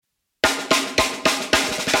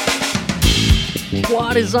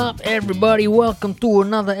What is up, everybody? Welcome to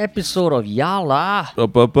another episode of Yala,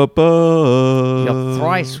 your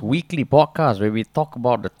thrice weekly podcast where we talk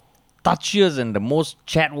about the touchiest and the most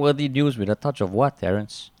chat-worthy news with a touch of what,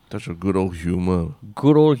 Terence? Touch of good old humor.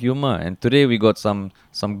 Good old humor. And today we got some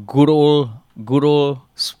good old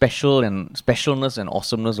specialness and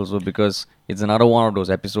awesomeness also, because it's another one of those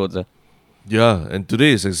episodes. Yeah, and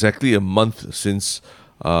today is exactly a month since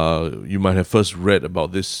you might have first read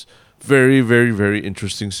about this very, very, very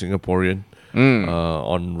interesting Singaporean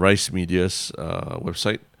on Rice Media's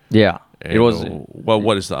website. Yeah, And,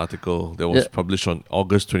 what is the article that was published on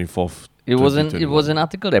August 24th? It was an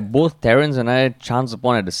article that both Terence and I chanced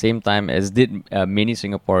upon at the same time, as did many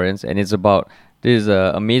Singaporeans, and it's about this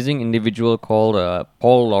amazing individual called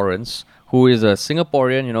Paul Lawrence, who is a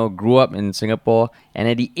Singaporean, grew up in Singapore, and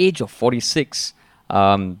at the age of 46,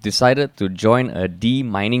 decided to join a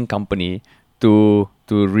demining company to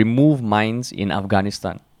remove mines in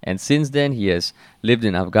Afghanistan. And since then, he has lived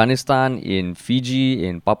in Afghanistan, in Fiji,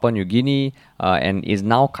 in Papua New Guinea, and is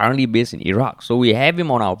now currently based in Iraq. So we have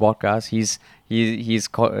him on our podcast.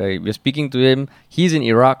 We're speaking to him. He's in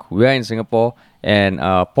Iraq. We're in Singapore. And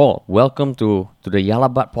Paul, welcome to the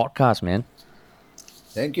Yalabat podcast, man.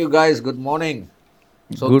 Thank you, guys. Good morning.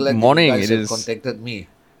 So Good glad morning. You guys It have is contacted me.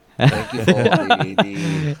 Thank you for thank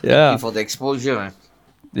you for the exposure, man.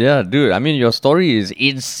 Yeah, dude. I mean, your story is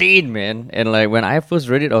insane, man. And like when I first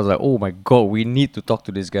read it, I was like, "Oh my god, we need to talk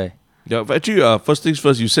to this guy." Yeah, but actually, first things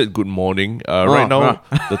first, you said good morning. Right now,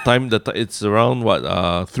 it's around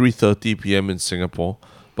 3:30 p.m. in Singapore.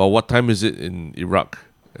 But what time is it in Iraq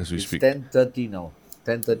as we speak? 10:30 now.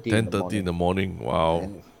 10:30 in the morning. Wow.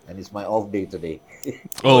 And it's my off day today. Is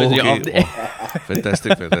your okay. off day?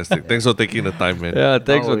 Fantastic. Thanks for taking the time, man. Yeah,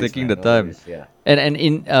 thanks No for worries, taking man, the no time. worries, yeah. And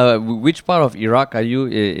in which part of Iraq are you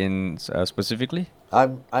in specifically?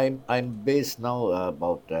 I'm based now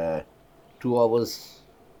about 2 hours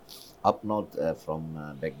up north from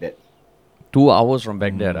Baghdad. 2 hours from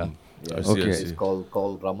Baghdad. Yeah, I see. It's called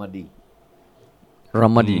Ramadi.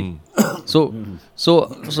 Ramadi. So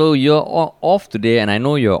you're off today, and I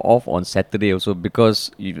know you're off on Saturday also,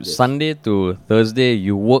 because Sunday to Thursday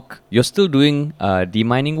you work. You're still doing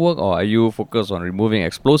demining work, or are you focused on removing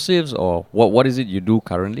explosives, or what is it you do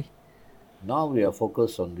currently? Now we are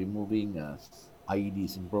focused on removing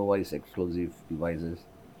IEDs, improvised explosive devices,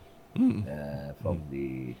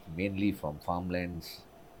 mainly from farmlands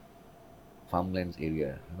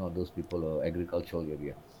area. Those people are agricultural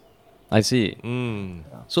area. I see.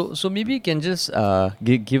 So maybe you can just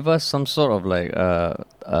give us some sort of like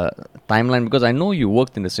timeline, because I know you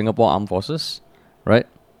worked in the Singapore Armed Forces, right?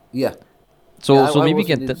 Yeah. So Yeah, I maybe was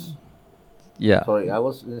you in can this- yeah. Sorry, I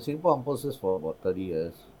was in the Singapore Armed Forces for about 30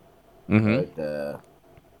 years. Mm-hmm. Right?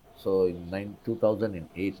 So in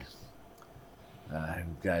 2008, I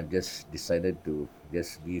just decided to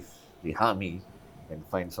just leave the army and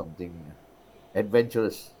find something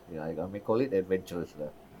adventurous. I may call it adventurous.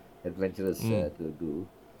 To do.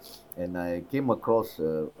 And I came across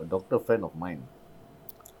a doctor friend of mine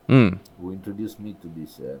who introduced me to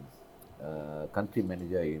this country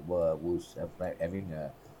manager who's having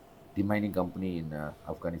a demining company in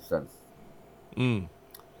Afghanistan.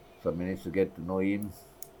 So I managed to get to know him,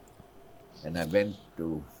 and I went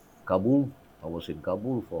to Kabul. I was in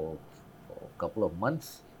Kabul for a couple of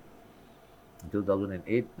months. In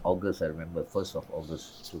 2008, August, I remember, 1st of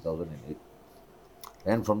August 2008.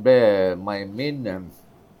 And from there,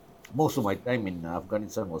 most of my time in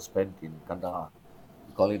Afghanistan was spent in Kandahar.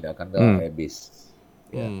 We call it the Kandahar Air Base.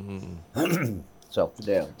 Yeah. So after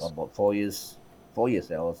there, about 4 years. 4 years,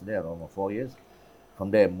 I was there, almost 4 years. From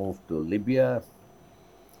there, I moved to Libya.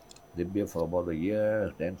 Libya for about a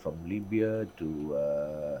year. Then from Libya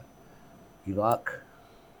to Iraq,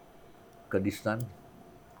 Kurdistan,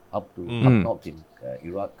 up north in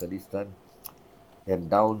Iraq, Kurdistan, and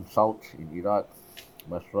down south in Iraq,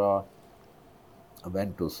 Basra. I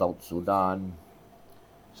went to South Sudan,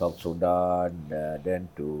 then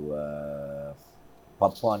to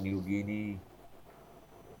Papua New Guinea,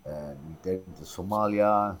 and then to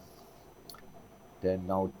Somalia, then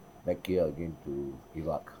now back here again to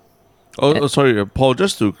Iraq. Sorry, Paul,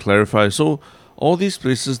 just to clarify, so all these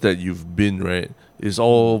places that you've been, right, is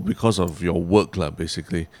all because of your work,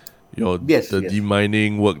 basically. Yes.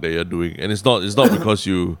 Demining work that you're doing, and it's not because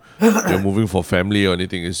you're moving for family or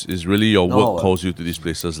anything. It's really your work calls you to these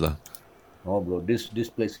places, No, bro, these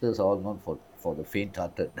places are all not for the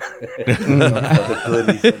faint-hearted, for the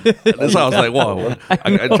tourism. That's why I was like, wow.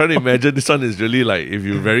 I'm trying to imagine this one is really like, if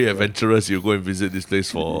you're very adventurous, you go and visit this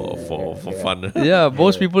place for fun. Yeah,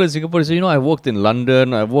 most people in Singapore say, I worked in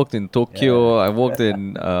London, I worked in Tokyo, I worked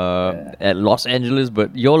in at Los Angeles,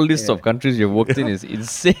 but your list of countries you've worked in is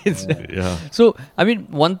insane. Yeah. So, I mean,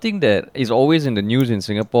 one thing that is always in the news in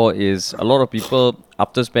Singapore is a lot of people,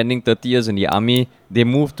 after spending 30 years in the army, they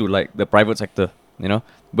move to like the private sector,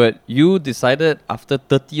 But you decided after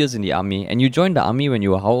 30 years in the army, and you joined the army when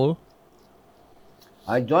you were how old?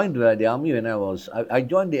 I joined the army when I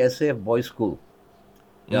joined the SAF boys' school.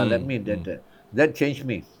 Yeah, that changed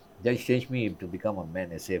me. That changed me to become a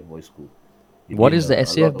man. SAF boys' school. What is the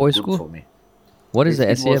SAF boys' school? For me. What is the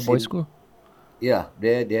SAF boys' school? Yeah,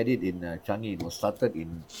 they had it in Changi. It was started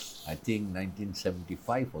in, I think,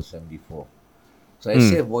 1975 or 74. So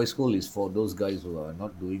SAF boys' school is for those guys who are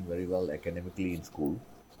not doing very well academically in school.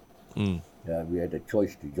 We had a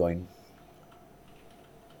choice to join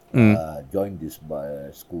this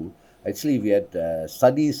school. Actually, we had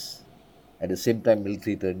studies at the same time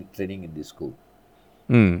military training in this school.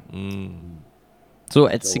 So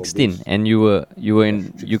at 16, and you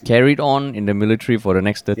carried on in the military for the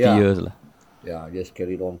next 30 years, lah. Yeah, I just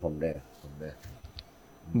carried on from there.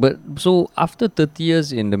 But so after 30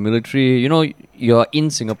 years in the military, you're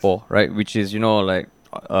in Singapore, right? Which is like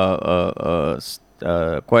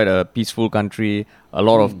quite a peaceful country. A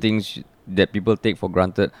lot of things that people take for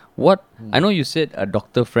granted. I know you said a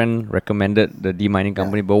doctor friend recommended the demining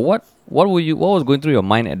company, but what was going through your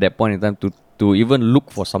mind at that point in time to even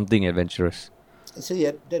look for something adventurous? See,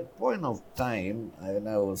 at that point of time, when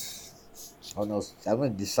I was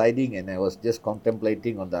deciding, and I was just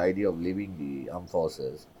contemplating on the idea of leaving the armed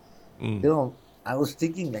forces. I was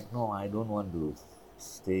thinking like, no, I don't want to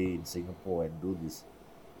stay in Singapore and do this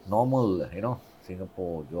normal,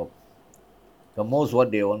 Singapore job. The most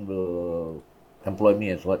what they want to employ me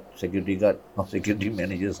as what, security guard or security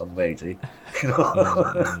manager somewhere, see.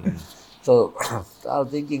 So I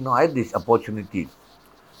was thinking, no, I had this opportunity,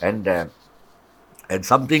 and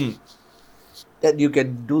something that you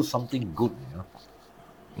can do something good,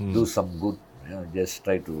 do some good, just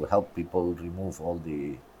try to help people remove all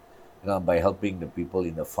the, by helping the people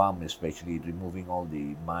in the farm, especially removing all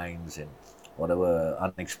the mines and whatever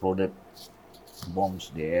unexploded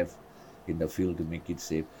bombs they have in the field to make it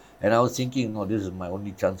safe. And I was thinking, no, this is my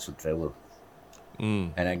only chance to travel,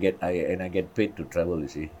 and I get paid to travel, you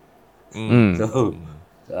see. So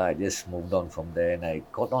I just moved on from there, and I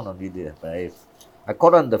caught on only there.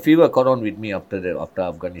 The fever caught on with me after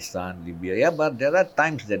Afghanistan, Libya. Yeah, but there are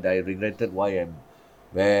times that I regretted why I'm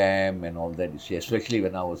where I am and all that, you see, especially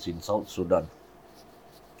when I was in South Sudan.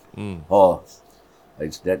 Oh,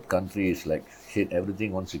 it's that country is like shit,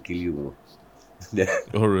 everything wants to kill you, bro.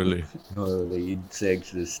 Oh, really? The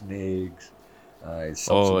insects, the snakes. I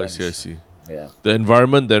see. Yeah. The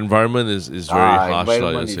environment is very harsh, like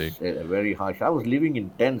you're saying. Very harsh. I was living in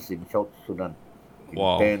tents in South Sudan.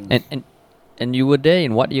 Wow. And you were there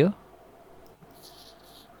in what year?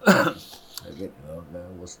 I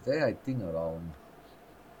was there, I think, around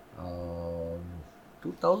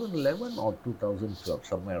 2011 or 2012,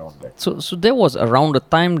 somewhere around that. So that was around the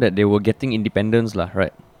time that they were getting independence, lah,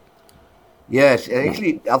 right? Yes,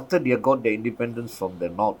 actually, after they got the independence from the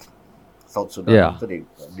north, South Sudan, after the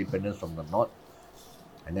independence from the north,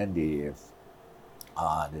 and then the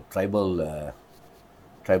tribal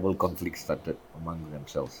conflict started among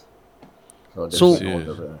themselves. So,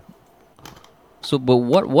 but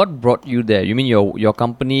what brought you there? You mean your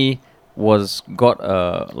company got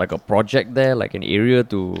like a project there, like an area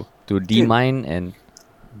to demine and?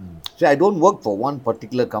 See, I don't work for one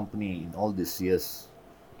particular company in all these years.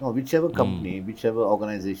 No, whichever company, whichever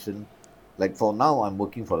organization. Like for now, I'm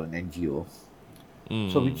working for an NGO.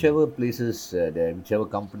 So whichever places, whichever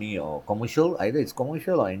company or commercial, either it's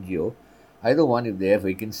commercial or NGO, either one, if they have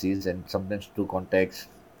vacancies, and sometimes through contacts,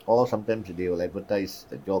 or sometimes they will advertise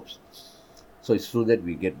the jobs. So it's through that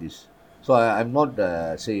we get this. So I'm not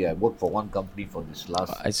I work for one company for this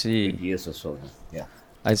last 8 years or so. Yeah.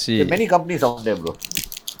 I see. There are many companies out there, bro.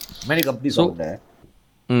 Many companies out there.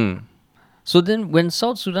 So then when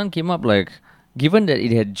South Sudan came up, like, given that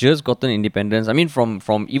it had just gotten independence, I mean, from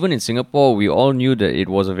even in Singapore, we all knew that it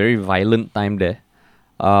was a very violent time there.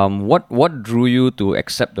 What drew you to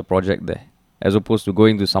accept the project there, as opposed to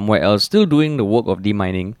going to somewhere else, still doing the work of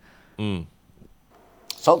demining?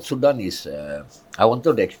 South Sudan is, I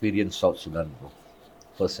wanted to experience South Sudan, bro.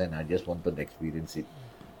 Firsthand, I just wanted to experience it,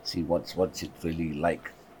 see what's it really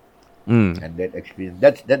like. And that experience,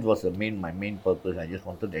 that was my main purpose. I just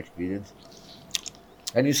wanted to experience.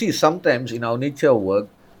 And you see, sometimes in our nature of work,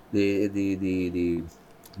 the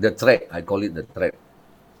threat. I call it the threat.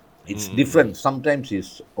 It's different. Sometimes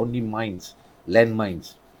it's only mines,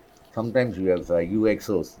 landmines. Sometimes we have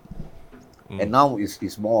UXOs, and now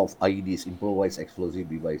it's more of IEDs, improvised explosive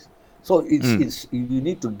device. So it's you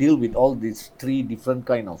need to deal with all these three different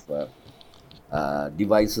kind of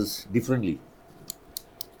devices differently.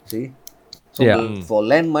 See, so Yeah. for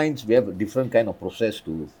landmines we have a different kind of process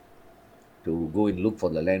to go and look for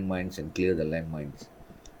the landmines and clear the landmines.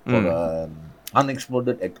 For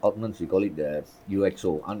unexploded ordnance, we call it the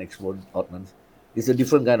UXO, unexploded ordnance. It's a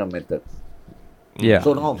different kind of method. Yeah.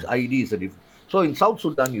 So now IED is a different. So in South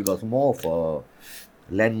Sudan, it was more for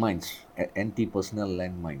landmines, anti-personnel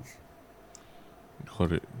landmines.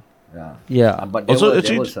 Got it. Yeah. Yeah. But Also, there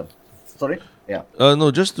actually, was some. Sorry. Yeah.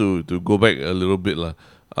 no, just to go back a little bit, lah.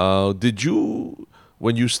 Did you,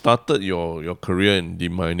 when you started your career in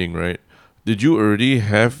demining, right? Did you already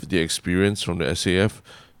have the experience from the SAF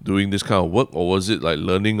doing this kind of work, or was it like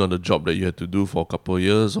learning on the job that you had to do for a couple of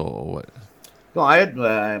years, or what? No, I had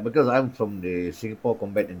because I'm from the Singapore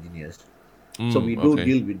Combat Engineers, so we do Okay.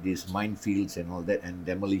 deal with these minefields and all that and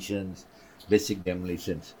demolitions, basic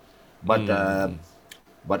demolitions.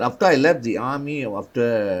 But after I left the army,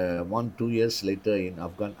 after 1-2 years later in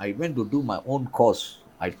Afghan, I went to do my own course.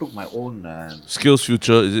 I took my own. Skills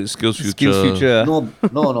Future, is it Skills Future? Skills Future.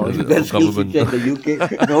 No. Is it That's Skills government? Future in the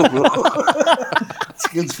UK. No, bro.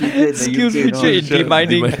 Skills Future in the Skills UK. Future in No.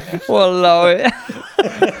 demining. Walao.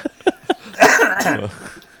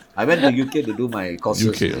 I went to UK to do my courses.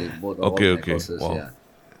 UK. you see, both all Okay, my okay. courses, Wow. yeah.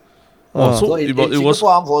 Wow, So so in it was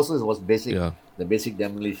Singapore Armed Forces was basic, Yeah. the basic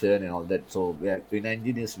demolition and all that. So in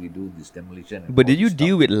engineers we do this demolition. And But all did you this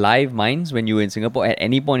deal stuff. with live mines when you were in Singapore at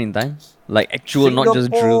any point in time? Like actual, not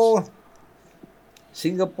just drills.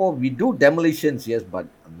 Singapore, we do demolitions, yes, but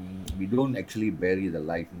we don't actually bury the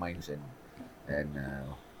live mines and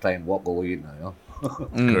try and walk over it. You know?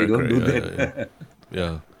 We correct, don't do correct. that.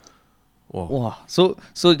 Yeah. Wow. Wow. So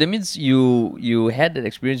that means you had that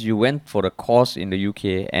experience. You went for the course in the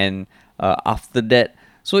UK, and after that,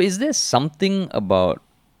 so is there something about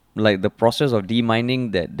like the process of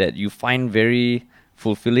demining that you find very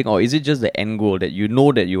fulfilling, or is it just the end goal that you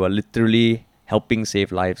know that you are literally helping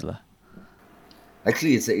save lives, lah?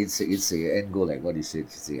 Actually, it's a end goal, like what you said.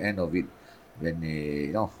 It's the end of it when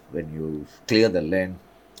when you clear the land,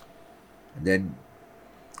 and then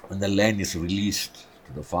when the land is released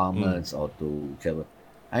to the farmers or to whichever.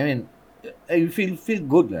 I mean, you feel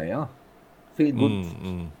good, feel good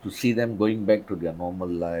to see them going back to their normal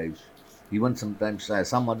lives. Even sometimes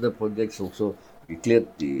some other projects also we cleared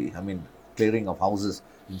clearing of houses.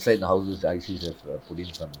 Inside the houses, the ICs have put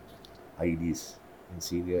in some IEDs in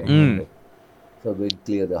Syria and all that. So they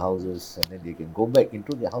clear the houses and then they can go back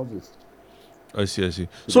into their houses. I see. to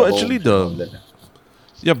So their actually, homes and all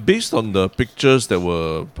that. based on the pictures that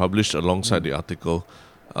were published alongside the article,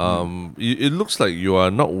 it looks like you are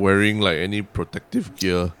not wearing like any protective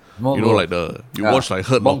gear. No, you know, no. like watch like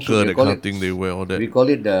Hurt Bomb suit, Locker, they that call kind of it. thing. They wear all that. We call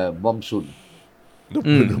it the bomb suit. The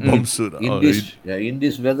bomb suit. In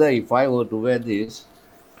this weather, if I were to wear this,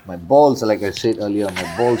 my balls, like I said earlier,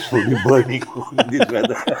 my balls will be burning in this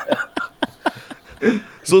weather.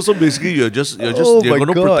 So basically, you're Oh you my got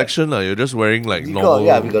no God. protection, lah. You're just wearing like we normal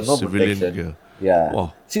got no civilian protection. gear. Yeah.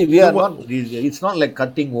 Wow. See, we Then are what- not. It's not like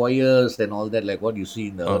cutting wires and all that, like what you see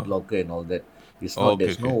in the Earth Locker and all that. It's not. Okay,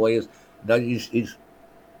 There's no okay. wires. That is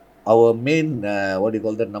our main. What do you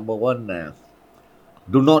call that? Number one.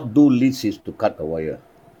 Do not do leads is to cut a wire.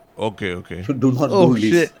 Okay. Do not Oh, do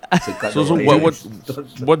leads. shit. To cut So a wire.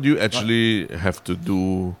 what do you actually have to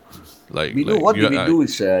do? Like We do like what you- we do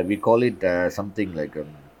is we call it something like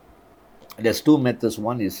there's two methods.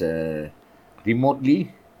 One is remote,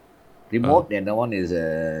 and the one is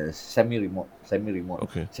semi-remote.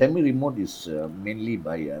 Okay. Semi-remote is mainly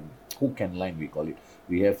by hook and line. We call it.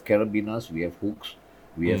 We have carabiners, we have hooks,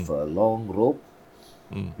 we have a long rope.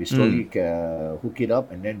 We slowly hook it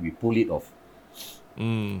up and then we pull it off.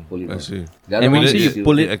 Pull it I off. see. The other And when one you say is you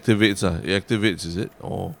pull It activates. It activates. Is it?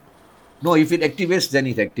 Oh, No, if it activates, then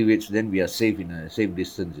it activates. Then we are safe in a safe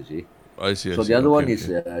distance. You see. I see. So the other one is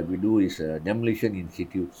we do is demolition in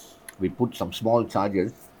situ. We put some small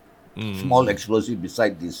charges, small explosive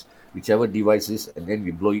beside this whichever devices, and then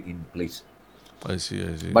we blow it in place. I see.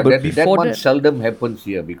 But, But that before one that- seldom happens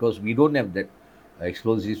here because we don't have that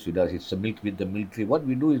explosives with us. It's with the military. What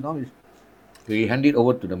we do is now is we hand it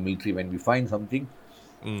over to the military. When we find something,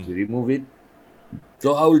 we remove it.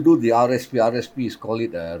 So I will do the RSP. RSP is called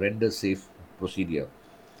it a render safe procedure.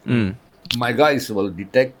 My guys will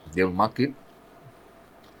detect, they will mark it,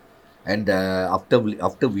 and after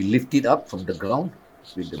we lift it up from the ground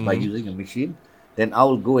by using a machine, Then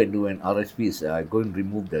I'll go and do an RSP, is go and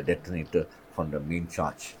remove the detonator from the main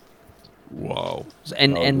charge. Wow.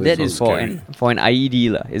 And I'll that go is and for scary. an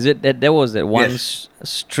IED lah. Is it that was that one Yes.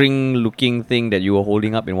 string looking thing that you were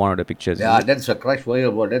holding up in one of the pictures? Is Yeah, it? that's a crush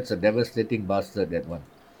wire, but that's a devastating bastard, that one.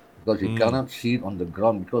 Because you cannot see it on the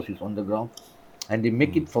ground, because it's on the ground. And they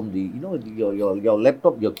make it from the, your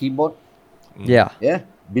laptop, your keyboard, Yeah. yeah,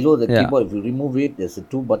 below the Yeah. keyboard. If you remove it, there's a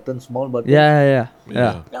two buttons, small buttons. Yeah.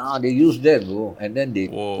 Yeah, they use that, bro. And then they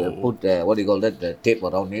Whoa. put, what do you call that, the tape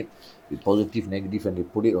around it, with positive, negative, and they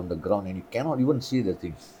put it on the ground, and you cannot even see the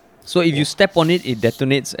thing. So if you step on it, it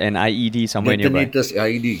detonates an IED somewhere nearby. Detonators,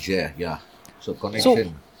 IEDs, yeah. So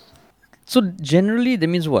connection. So generally, that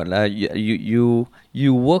means what? You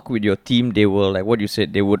work with your team. They will, like what you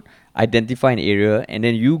said, they would identify an area, and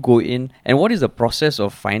then you go in. And what is the process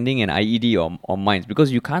of finding an IED or mines?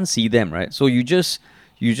 Because you can't see them, right? So you just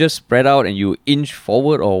spread out and you inch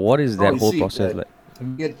forward, or what is that you whole see, process like?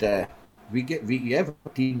 we have a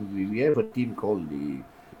team. We have a team called the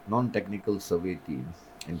non-technical survey team,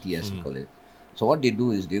 NTS we call it. So what they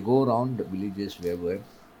do is they go around the villages wherever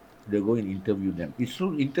they go and interview them. It's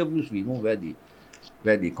through interviews we know where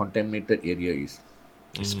the contaminated area is.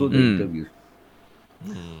 It's through the interviews.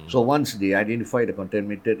 So once they identify the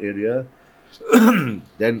contaminated area,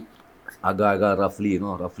 then aga roughly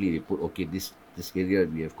they put, okay, this area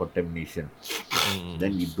we have contamination.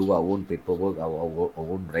 Then we do our own paperwork, our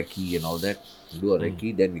own recce and all that. We do a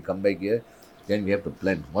recce, then we come back here. Then we have to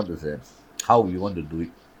plan what is that, how we want to do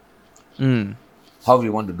it. How we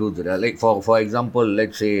want to do that. Like for example,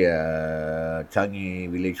 let's say Changi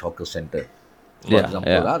Village Hawker Center. For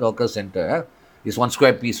example, the hawker center is 1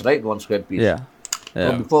 square piece, right? 1 square piece. Yeah.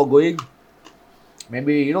 So before going,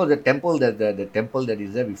 maybe the temple the temple that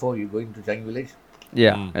is there before you go into Changi Village.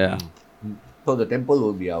 Yeah. So the temple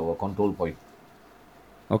will be our control point.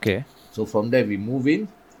 Okay. So from there we move in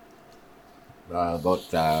about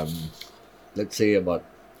let's say about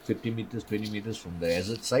 50 meters, 20 meters from the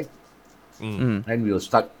hazard site, and we will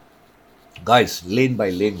start. Guys, lane by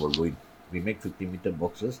lane will go in. We make 50-meter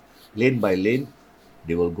boxes, lane by lane.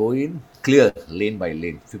 They will go in, clear lane by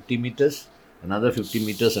lane, 50 meters, another 50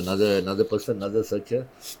 meters, another person, another searcher,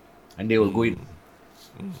 and they will go in.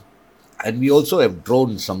 And we also have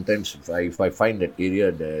drones sometimes. If I find that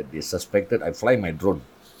area that they suspected, I fly my drone.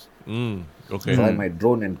 Okay. Fly my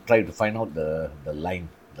drone and try to find out the line,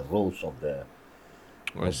 the rows of the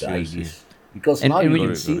I see. IEDs. Because And now you when can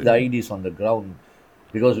you- see Got it. the IEDs on the ground,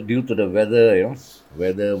 because due to the weather,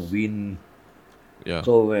 weather, wind. Yeah.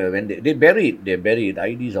 So when they bury it,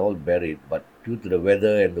 IEDs are all buried, but due to the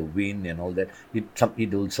weather and the wind and all that, it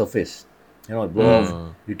will surface. Blow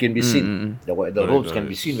off. You can be seen. The ropes got can it.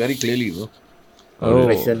 be seen very clearly, bro. Oh.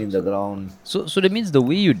 Impression in the ground. So that means the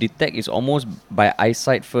way you detect is almost by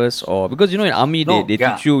eyesight first, or because in army they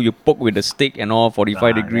teach you poke with a stick and all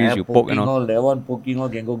 45 degrees you poke and all. That one poking all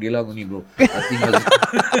can go gelang only, bro. Nothing else.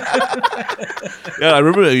 Yeah, I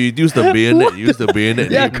remember you used the bayonet. You used the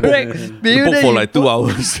bayonet. Yeah, you poke- correct. You poke for like 2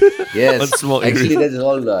 hours. Yes, One small actually area. that is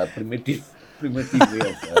all primitive way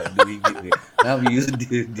of doing it. Now we use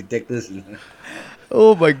detectors.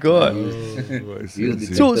 Oh my god. Oh, I see, We use I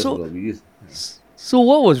see. detectors, So- bro. We use. So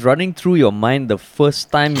what was running through your mind the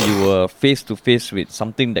first time you were face to face with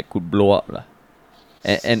something that could blow up lah?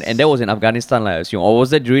 And that was in Afghanistan, I assume, or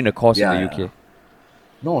was that during the course in the UK?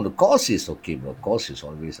 No, the course is okay, bro. Course is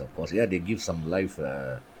always a course. Yeah, they give some life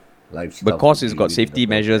stuff. But course to has deal got with in safety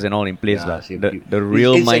the measures course. and all in place Yeah, lah. safety. The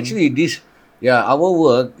real it's mine. actually this. Yeah, our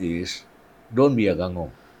work is don't be a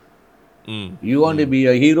gango. You want to be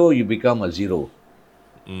a hero, you become a zero.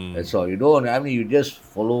 That's all. You don't. You just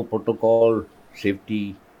follow protocol,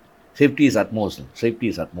 safety. Safety is utmost. Safety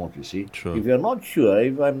is utmost. You see. Sure. If I'm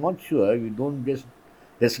not sure, you don't just.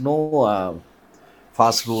 There's no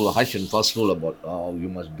fast rule, hush and fast rule about you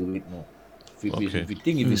must do it. No. If you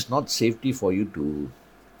think if it's not safety for you to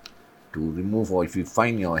remove, or if you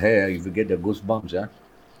find your hair, if you get the goosebumps,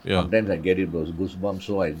 Yeah. sometimes I get it those goosebumps,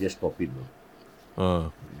 so I just stop it.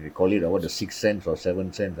 Bro. They call it the 6th sense or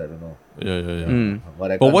 7th sense. I don't know. Yeah.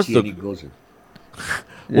 But I But can't what's see the- any ghosts.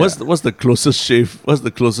 What's the closest shave? What's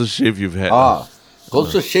the closest shave you've had?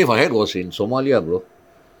 Closest shave I had was in Somalia, bro.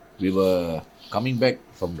 We were coming back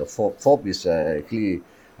from the FOB. FOB is actually,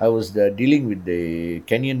 I was dealing with the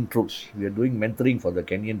Kenyan troops. We were doing mentoring for the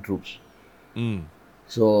Kenyan troops.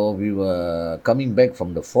 So we were coming back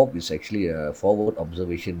from the FOB. Is actually a forward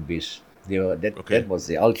observation base. That was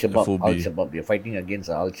the Al-Shabaab. FOB. Al-Shabaab. They're fighting against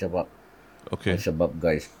the Al-Shabaab. Okay. Al-Shabaab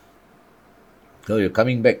guys. So you're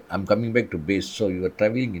coming back. I'm coming back to base. So you were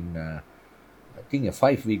traveling in, I think,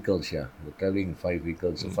 5 vehicles. Yeah, we're traveling in 5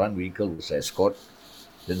 vehicles. The front vehicle was escort.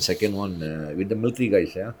 Then second one with the military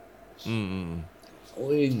guys, yeah.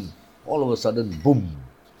 Going all of a sudden, boom,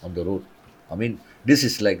 on the road. I mean, this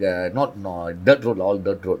is like not no, dirt road, all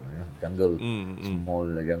dirt road, yeah? Jungle, small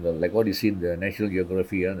jungle, like what you see in the National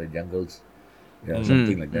Geography, yeah, the jungles, yeah,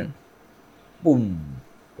 something like that. Boom,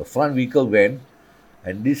 the front vehicle went,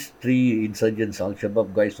 and these three insurgents, Al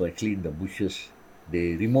Shabaab guys, were actually in the bushes.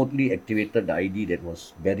 They remotely activated the ID that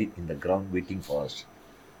was buried in the ground, waiting for us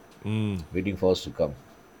to come.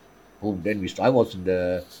 Boom, then I was in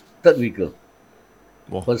the third vehicle.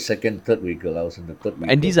 Wow. First, second, third vehicle. I was in the third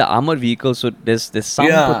vehicle. And these are armored vehicles, so there's some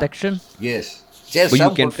protection. Yes. There's But you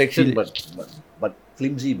some can protection, feel it. but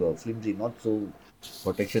flimsy, bro. Flimsy. Not so.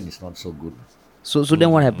 Protection is not so good. So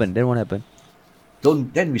then what happened? Then what happened?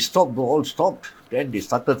 Then we stopped, bro. All stopped. Then they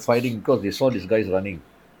started fighting because they saw these guys running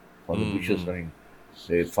from the bushes running.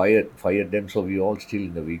 They fired them. So we all still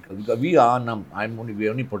in the vehicle because we are unarmed. We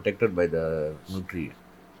are only protected by the military.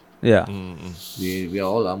 Yeah. We are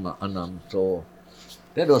all unarmed. So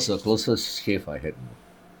that was the closest shave I had.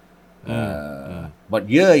 But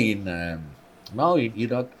here in now in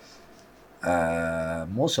Iraq,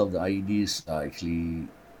 most of the IEDs are actually,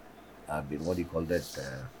 what do you call that?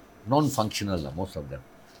 Non-functional. Most of them.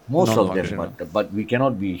 Non-functional. But we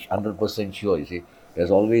cannot be 100% sure. You see,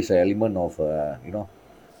 there's always an element of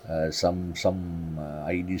some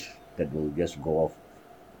IEDs that will just go off.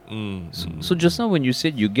 So just now when you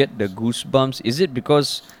said you get the goosebumps, is it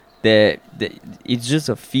because it's just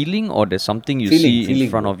a feeling, or there's something you see in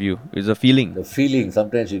front bro. of you? It's a feeling. The feeling.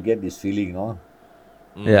 Sometimes you get this feeling, no?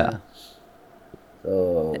 Yeah.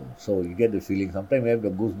 So you get the feeling. Sometimes you have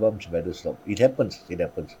the goosebumps, better stop. It happens.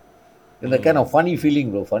 Then the kind of funny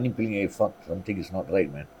feeling, bro. Funny feeling, hey, fuck, something is not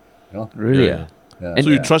right, man. You know? Really? Yeah. Yeah. And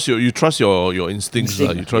So you trust your instincts,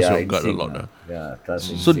 Instinct, you trust yeah, your gut a instinct, lot. Yeah, trust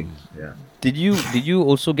So- instinct. Yeah. Did you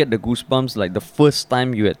also get the goosebumps like the first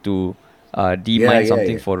time you had to demine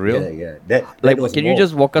something for real? Yeah. That Like, was can you more,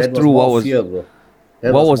 just walk us that through more what was- fear, bro.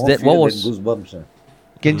 what was more that? fear What than was- goosebumps?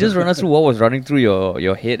 Can you just run us through what was running through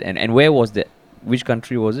your head, and where was that? Which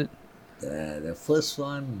country was it? The first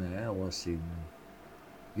one was in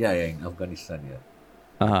in Afghanistan. Yeah,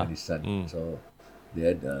 Uh-huh. Afghanistan. So they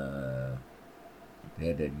had that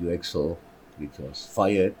UXO which was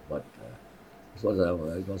fired, but it was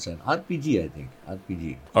an RPG, I think.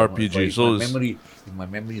 RPG. RPG, If so my it's- my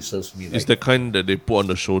memory serves me It's right. the kind that they put on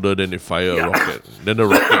the shoulder, then they fire a rocket. Then the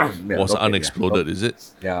rocket Yeah, was rocket, unexploded, yeah. is it?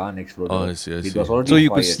 Yeah, unexploded. Oh, I see. It was already So you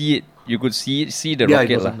fired. could see it. You could see the Yeah,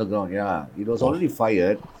 rocket it was lah. underground. Yeah, it was already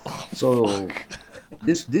fired. So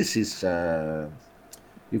this is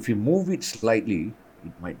if you move it slightly,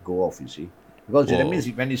 it might go off. You see, because that Whoa. means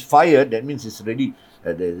when it's fired, that means it's ready.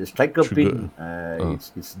 The striker Trigger. pin,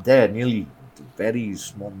 it's there nearly very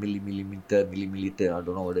small millimeter. I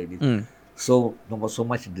don't know what it is. So not so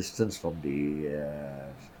much distance from the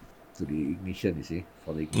to the ignition. You see,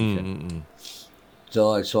 for the ignition.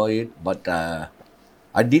 So I saw it, but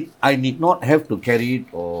I did not have to carry it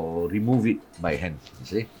or remove it by hand. You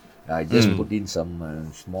see, I just put in some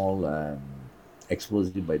small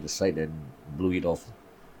explosive by the side and blew it off.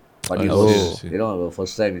 But it I was, see. the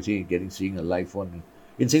first time you see seeing a live one.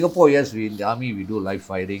 In Singapore, yes, in the army we do live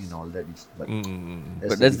firing and all that. But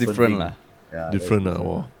But that's a different thing. lah. Yeah, Different. that's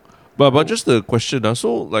Wow. But just a question.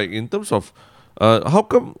 So, like, in terms of how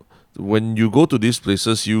come when you go to these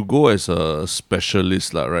places, you go as a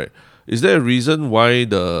specialist, lah, right? Is there a reason why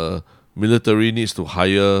the military needs to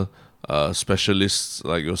hire specialists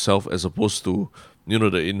like yourself as opposed to,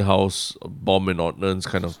 the in-house bomb and ordnance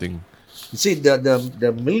kind of thing? You see,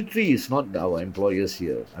 the military is not our employers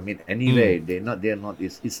here. I mean, anyway, they're not.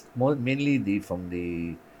 It's mainly from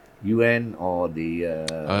the UN or the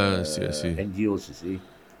I see. NGOs. You see,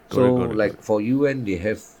 Got it, like for UN, they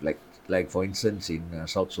have like for instance in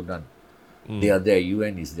South Sudan, they are there.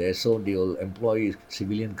 UN is there, so they will employ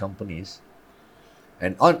civilian companies,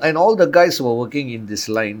 and all the guys who are working in this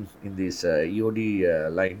line, in this EOD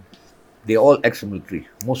line, they're all ex-military.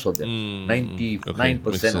 Most of them, 99% Okay,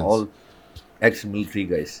 makes sense. all ex-military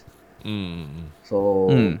guys. So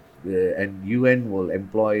and UN will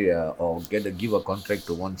employ or give a contract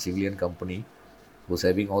to one civilian company who's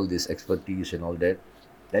having all this expertise and all that.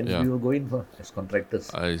 Then Yeah. we will go in for as contractors.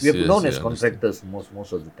 I We have see, I known see, as I understand. contractors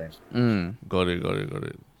most of the time. Got it.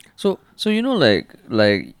 So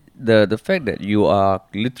like the fact that you are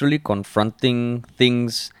literally confronting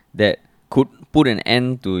things that could put an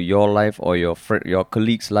end to your life or your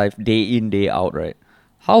colleague's life day in day out, right?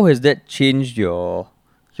 How has that changed your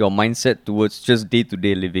mindset towards just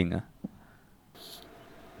day-to-day living?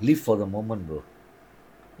 Live for the moment, bro.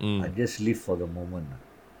 I just live for the moment.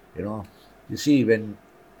 You see, when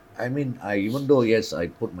I mean, even though yes, I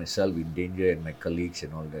put myself in danger and my colleagues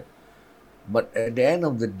and all that, but at the end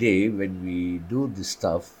of the day, when we do this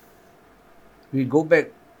stuff, we go back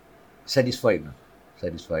satisfied, no?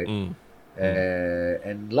 Satisfied. Mm. Mm.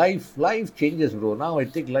 And life changes, bro. Now I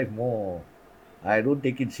take life more. I don't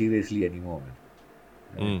take it seriously anymore, man.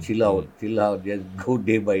 Mm. Mm. Chill out. Just go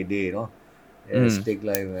day by day, Mm. Just take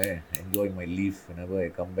life, enjoy my leave whenever I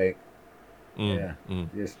come back. Mm. Yeah, Mm.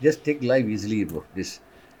 just take life easily, bro. This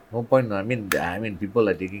no point. I mean, people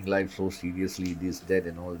are taking life so seriously. This, that,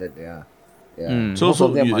 and all that. Yeah, yeah. Mm. So Most of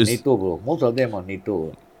so them are is NATO, bro. Most of them are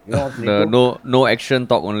NATO. You know what's The NATO? no action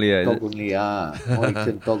talk only, is Talk it? only, no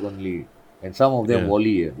action, talk only. And some of them yeah.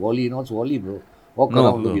 Wally, Wally, you know what's Wally, bro? Walk No.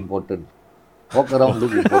 around, look No. important. Walk around,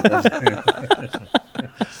 look important.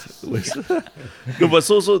 No, but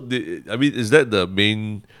I mean, is that the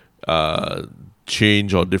main uh,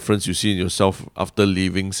 change or difference you see in yourself after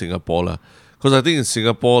leaving Singapore, lah? Because I think in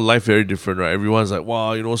Singapore, life very different, right? Everyone's like,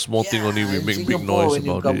 wow, small thing only, Yeah, we in make big Singapore, noise when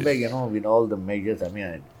you about come it. back, with all the measures,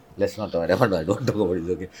 let's not talk about it. I don't talk about it,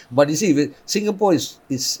 okay. But you see, Singapore is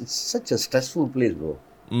it's such a stressful place, bro.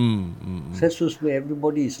 Mm, mm, mm, Stressful place.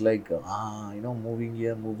 Everybody is like, moving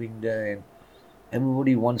here, moving there, and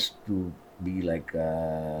everybody wants to be like,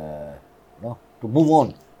 to move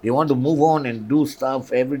on. They want to move on and do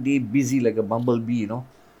stuff every day, busy like a bumblebee, So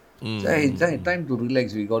mm, hey, mm, mm, time to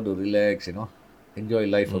relax. We got to relax, enjoy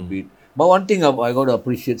life a mm, bit. But one thing I got to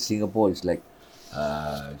appreciate Singapore is like,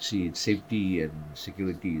 see, safety and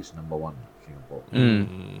security is number one. Singapore mm, Mm.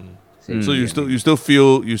 mm. So safety. I mean,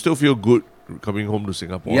 you still feel good coming home to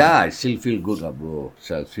Singapore, lah? yeah, I still feel good, bro.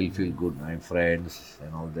 So I still feel good. My friends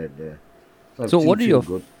and all that there. So I So still what do feel your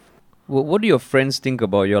good. what do your friends think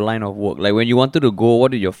about your line of work? Like when you wanted to go,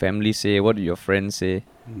 what did your family say? What did your friends say?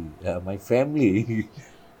 My family,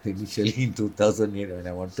 initially in 2008, when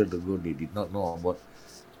I wanted to go, they did not know about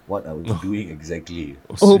what I was doing exactly.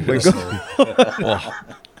 Oh, Oh my serious? god! Wow,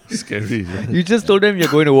 scary. You just told them you're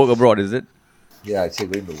going to work abroad, is it? Yeah, I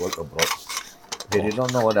said going to work abroad. They did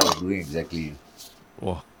not know what I was doing exactly.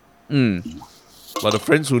 Wow. Mm. But the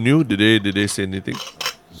friends who knew, did they say anything?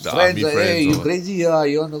 The Friends, army hey, friends or you what? crazy?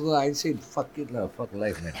 You want to go? I said, fuck it, lah, fuck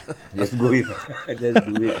life, man. Just go in. Just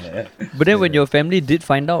do it, man. But then when your family did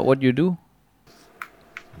find out what you do,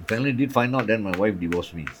 Finally, did find out, then my wife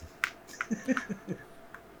divorced me.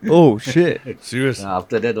 oh shit! Serious?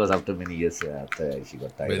 After that was after many years. After she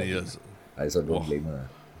got tired. Many of me. years. I also don't Wow. blame her.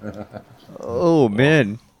 Oh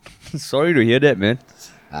man, sorry to hear that, man.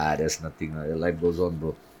 There's nothing. Life goes on,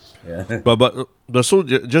 bro. Yeah. But so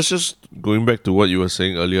just going back to what you were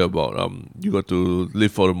saying earlier about you got to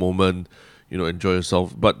live for the moment, enjoy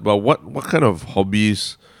yourself. But what kind of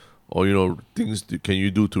hobbies or things can you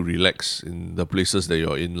do to relax in the places that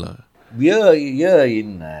you're in, lah? Here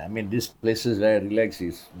in, these places where I relax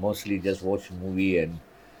is mostly just watch movie and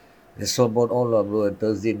that's about all, bro.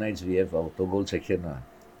 Thursday nights we have our Toggle section.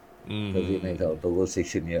 Thursday nights our Toggle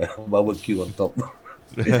section here. Barbecue on top.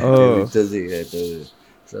 Every Oh, Thursday, Thursday.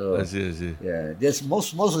 So, I see. yeah, just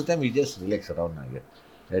most of the time we just relax around. Yeah.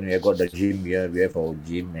 Then we have got the gym here. We have our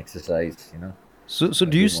gym exercise. so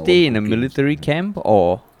do you Doing our own stay in a cooking. military camp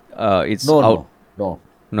or it's No, out? no.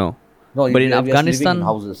 No, No, but in we are just living in Afghanistan,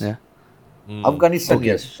 houses. yeah. Afghanistan, Okay.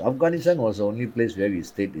 yes. Afghanistan was the only place where we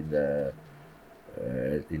stayed in the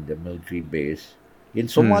military base. In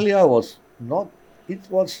Somalia was not. It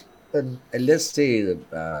was let's say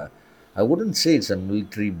I wouldn't say it's a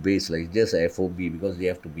military base like just a FOB because they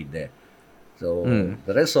have to be there. So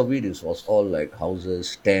the rest of it was all like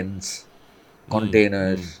houses, tents,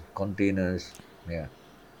 containers. Yeah.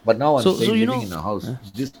 But now I'm So staying you living know in a house.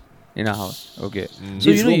 This in a house. Okay. So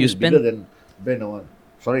this room you is bigger spend. than the one.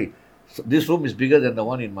 Sorry, this room is bigger than the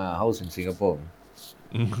one in my house in Singapore.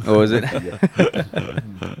 Oh, is it? Yeah.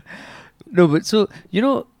 No, but so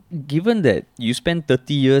given that you spent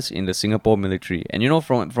 30 years in the Singapore military, and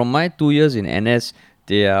from my 2 years in NS,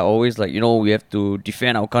 they are always like we have to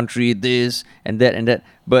defend our country, this and that and that.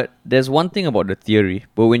 But there's one thing about the theory.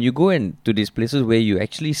 But when you go into these places where you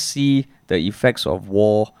actually see the effects of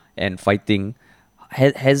war and fighting,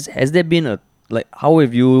 has there been how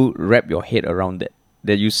have you wrapped your head around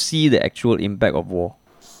that you see the actual impact of war?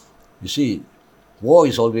 You see, war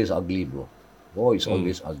is always ugly, bro. War is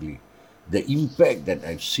always ugly. The impact that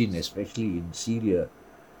I've seen, especially in Syria,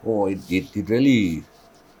 it really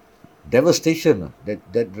devastation.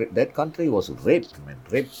 That country was raped, man,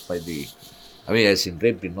 raped by the. As in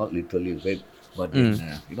raped, not literally raped, but in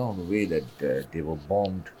the way that they were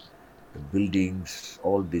bombed, the buildings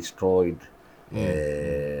all destroyed,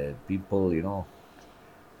 people,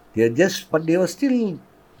 but they were still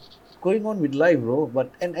going on with life, bro.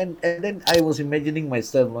 But and then I was imagining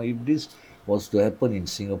myself, if this was to happen in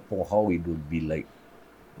Singapore, how it would be like.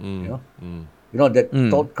 You know, that Mm.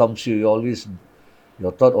 thought comes to you always.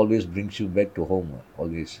 Your thought always brings you back to home.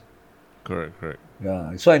 Always. Correct.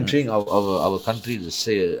 Yeah. So I'm saying our country is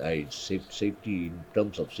safety in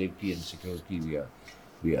terms of safety and security.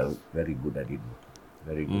 We are very good at it.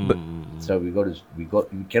 Very good. But So we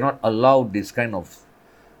cannot allow this kind of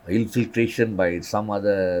infiltration by some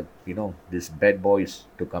other these bad boys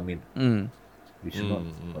to come in. mm. We should not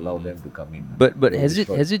allow them to come in. But To has it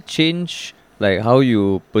destroy. has it changed like how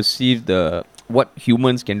you perceive the what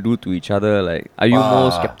humans can do to each other? Like, are you more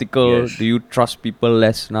skeptical? Yes. Do you trust people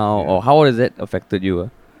less now, Yeah. or how has that affected you?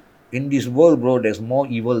 In this world, bro, there's more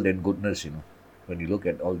evil than goodness. When you look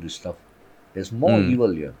at all this stuff, there's more Mm.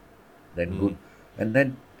 evil here than good. And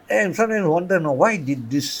then, and sometimes I wonder, why did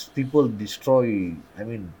these people destroy? I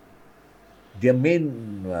mean, their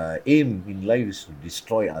main aim in life is to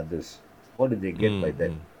destroy others. What do they get by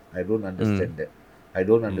that? I don't understand that. I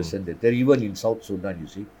don't understand that. They're even in South Sudan, you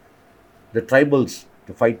see, the tribals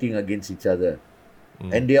they're fighting against each other,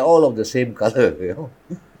 and they're all of the same color.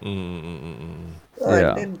 And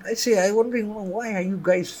Yeah. then I wondering, why are you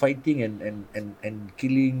guys fighting and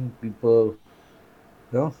killing people,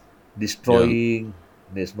 destroying?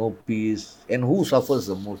 There's no peace, and who suffers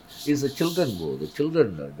the most? It's the children, bro. The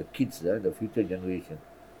children, the kids, the future generation.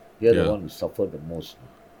 They're the Yeah. ones who suffer the most.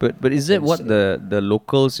 But is that And what the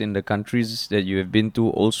locals in the countries that you have been to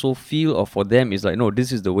also feel, or for them is like, no,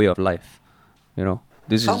 this is the way of life,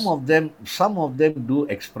 this some is of them do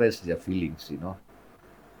express their feelings,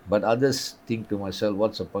 but others think to myself,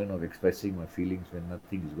 what's the point of expressing my feelings when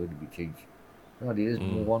nothing is going to be changed? They just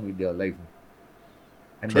move on with their life.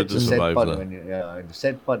 And Try that's to the sad survive, part lah. the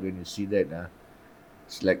sad part when you see that,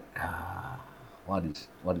 it's like, what is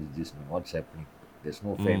this, man? What's happening? There's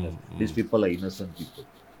no fairness. These people are innocent people.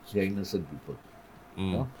 They are innocent people.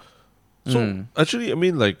 So actually, I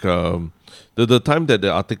mean, like the time that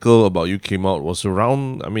the article about you came out was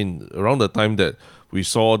around the time that we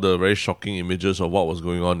saw the very shocking images of what was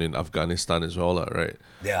going on in Afghanistan as well, lah, right?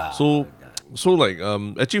 Yeah. So like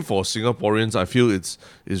actually for Singaporeans, I feel it's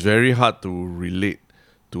very hard to relate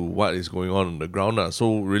to what is going on the ground, lah.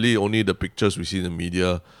 So really only the pictures we see in the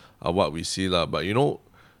media are what we see, lah. But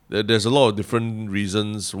there's a lot of different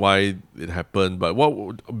reasons why it happened. But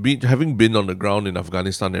having been on the ground in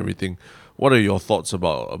Afghanistan and everything, what are your thoughts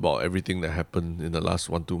about everything that happened in the last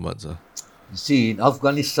 1-2 months? You see, in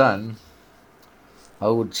Afghanistan, I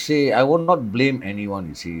would say I would not blame anyone.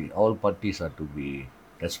 You see, all parties are to be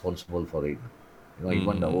responsible for it.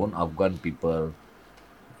 Even the own Afghan people,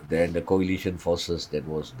 then the coalition forces that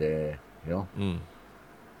was there.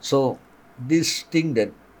 So this thing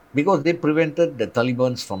that because they prevented the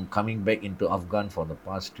Taliban from coming back into Afghan for the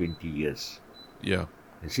past 20 years. Yeah.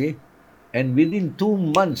 You see, and within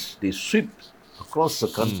 2 months they swept across the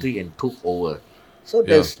country and took over. So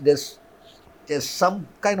there's some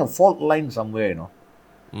kind of fault line somewhere,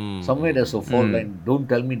 Somewhere there's a fault line. Don't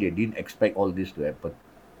tell me they didn't expect all this to happen.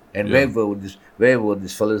 And where were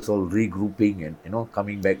these fellas all regrouping and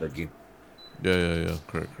coming back again? Yeah.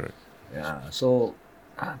 Correct. Yeah. So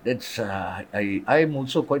that's I'm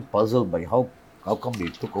also quite puzzled by how come they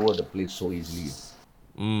took over the place so easily.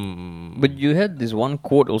 But you had this one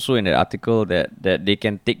quote also in the article that they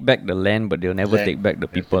can take back the land, but they'll never take back the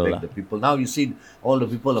people, The people. Now you see all the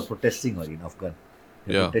people are protesting in Afghan.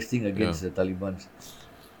 They're Yeah. protesting against the Taliban.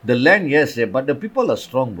 The land, yes, but the people are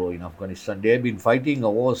strong, bro, in Afghanistan. They have been fighting a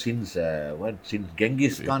war since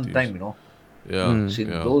Genghis Khan 80s. time, Yeah. since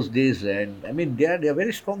yeah. those days. And I mean, they are very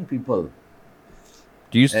strong people.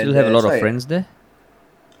 Do you still And, have a lot so of I- friends there?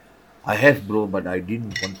 I have, bro, but I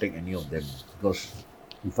didn't contact any of them because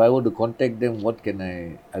if I were to contact them, what can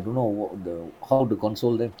I don't know how to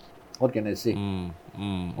console them. What can I say?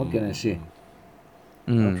 What can I say?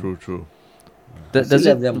 True. I Does still it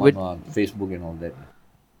have them when- on Facebook and all that.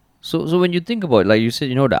 So when you think about, like you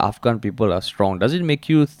said, the Afghan people are strong. Does it make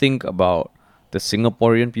you think about the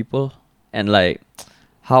Singaporean people and like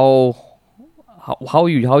how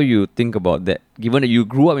you think about that? Given that you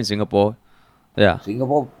grew up in Singapore, yeah.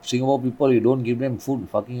 Singapore people, you don't give them food,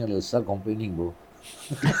 fucking hell, they'll start complaining, bro.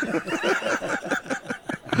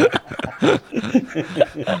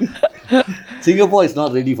 Singapore is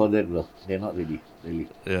not ready for that, bro. They're not ready, really.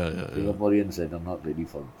 Yeah. Singaporeans are not ready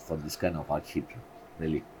for this kind of hardship,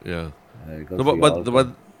 really. Yeah. Because No, we are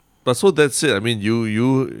all but so that's it. I mean, you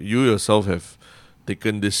yourself have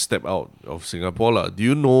taken this step out of Singapore, lah. Do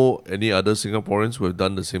you know any other Singaporeans who have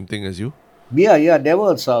done the same thing as you? Yeah, there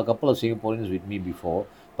were a couple of Singaporeans with me before,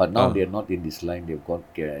 But now they are not in this line. They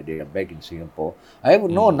are back in Singapore. I have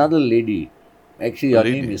know another lady. Actually, A her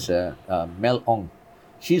lady. name is Mel Ong.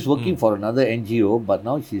 She's working for another NGO, but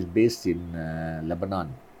now she's based in Lebanon.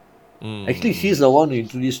 Actually, she's the one who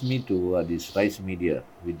introduced me to this Rice Media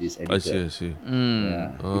with this I see, editor. I see.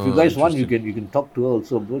 Yeah. If you guys want, Interesting. you can talk to her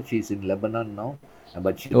also, bro. She's in Lebanon now,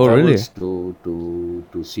 but she Oh, really? travels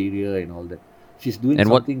to Syria and all that. She's doing And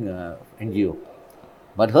what? something NGO,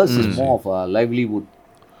 but hers is more of a livelihood.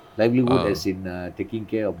 Livelihood, Ah. as in taking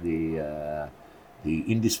care of the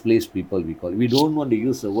indisplaced people. We call it. We don't want to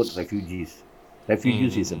use the word refugees.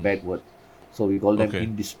 Refugees is a bad word, so we call them Okay.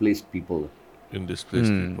 indisplaced people. In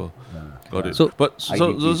displaced people. Got it. So- But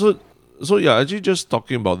IDPs. so yeah, actually just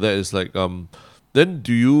talking about that is like then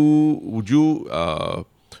would you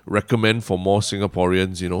recommend for more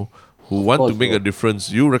Singaporeans, who want to course, make bro. a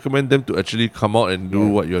difference, you recommend them to actually come out and do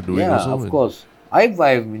what you're doing Yeah, also? of And- course. I've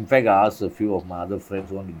in fact I asked a few of my other friends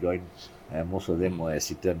who want to join. Most of them were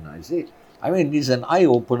hesitant. I say, I mean, it's an eye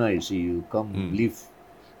opener. You see, you come leave.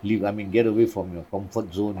 I mean, get away from your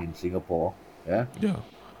comfort zone in Singapore. Yeah, Yeah.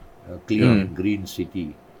 a clean and green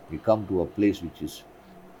city. You come to a place which is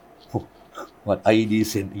what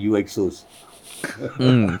IEDs and UXOs.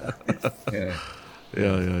 Yeah.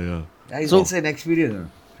 Yeah. It's an experience.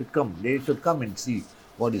 They should come and see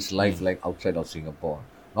what is life like outside of Singapore.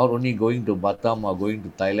 Not only going to Batam or going to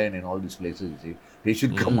Thailand and all these places. You see, they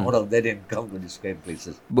should come out of that and come to these kind of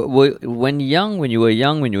places. But when you were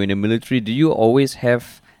young, when you were in the military, do you always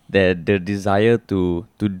have the desire to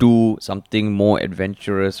do something more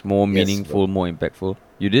adventurous, more Yes, meaningful, more impactful?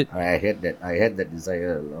 You did? I had that. I had that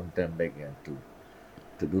desire a long time back. Yeah,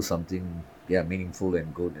 to do something, meaningful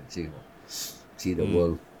and good and see the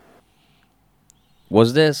world.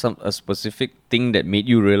 Was there a specific thing that made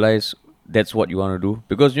you realize that's what you want to do?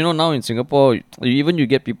 Because now in Singapore, you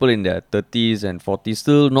get people in their 30s and 40s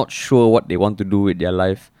still not sure what they want to do with their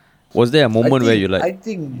life. Was there a moment where you I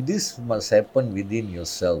think this must happen within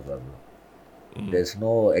yourself. Bro. There's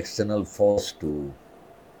no external force to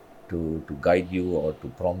guide you or to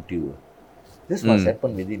prompt you. This must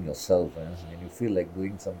happen within yourself. When you feel like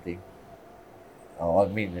doing something, or I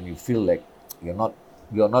mean, when you feel like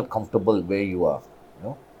you're not comfortable where you are,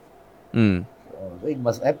 it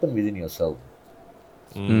must happen within yourself.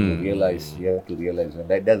 You have to realize, and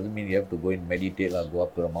that doesn't mean you have to go and meditate or go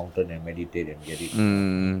up to a mountain and meditate and get it.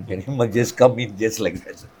 And it must just come in just like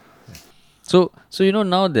that. So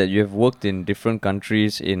now that you have worked in different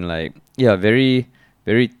countries in very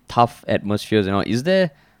very tough atmospheres and all, is there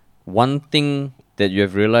one thing that you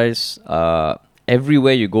have realized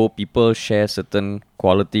everywhere you go people share certain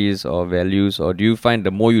qualities or values, or do you find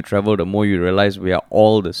the more you travel the more you realize we are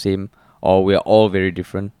all the same or we are all very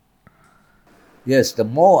different? Yes, the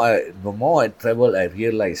more I travel, I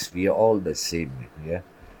realize we are all the same. Yeah,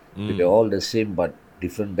 we are all the same, but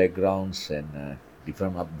different backgrounds and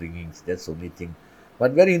different upbringings. That's the only thing.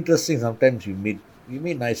 But very interesting. Sometimes you meet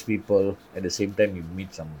nice people. At the same time, you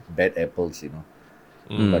meet some bad apples.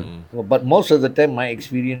 But most of the time, my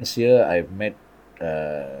experience here, I've met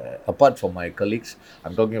apart from my colleagues,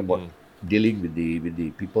 I'm talking about dealing with the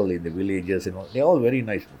people in the villages. They're all very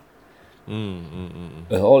nice.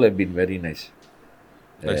 They all have been very nice.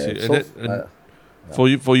 I see. So,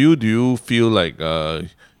 And for you, do you feel like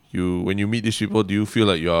when you meet these people, do you feel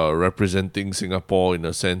like you are representing Singapore in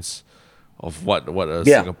a sense of what a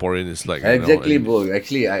Yeah. Singaporean is like? Exactly, And- bro.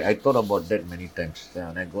 Actually, I thought about that many times.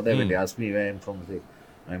 When I go there, when they ask me where I'm from, I say,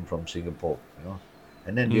 I'm from Singapore,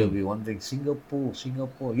 And then they'll be wondering, Singapore.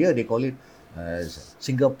 Here they call it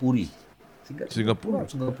Singapuri. Singapore.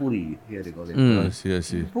 Singapuri. Here they call it. I see.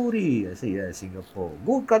 Singapuri. I say, yeah, Singapore.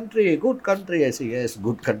 Good country. I say, yes,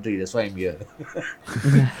 good country. That's why I'm here.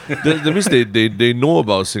 That means they know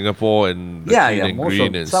about Singapore and the clean and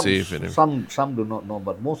green and safe and everything. Some do not know,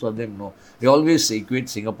 but most of them know. They always equate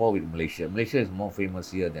Singapore with Malaysia. Malaysia is more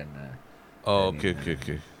famous here than. Oh, okay.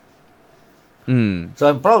 So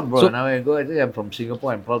I'm proud, bro. So- Now I go, I say I'm from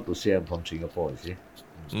Singapore. I'm proud to say I'm from Singapore. You see.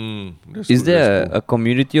 That's Is good, there that's a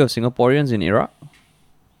community of Singaporeans in Iraq?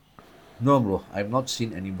 No, bro. I've not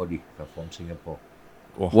seen anybody from Singapore.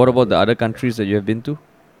 good. What about the other countries that you have been to?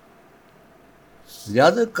 The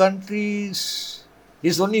other countries,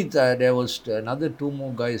 it's only there was another two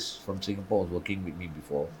more guys from Singapore was working with me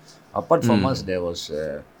before. Apart from us, there was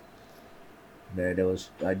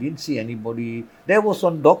I didn't see anybody. There was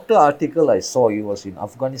one doctor article I saw. He was in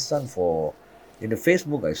Afghanistan in the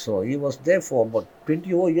Facebook I saw. He was there for about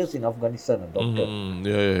 20 over years in Afghanistan, a doctor.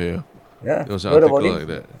 Yeah. Yeah, There was an heard article about him? like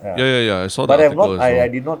that. Yeah. I saw the But article as well. I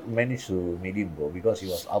did not manage to meet him, bro, because he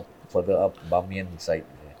was further up Bamian side.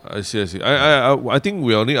 I see. I think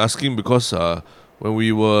we're only asking because when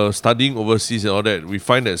we were studying overseas and all that, we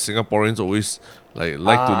find that Singaporeans always like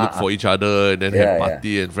to look for each other and then have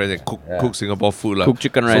party and friends and cook Singapore food. Cook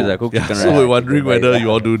chicken rice. So we're wondering whether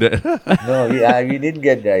you all do that. No, we didn't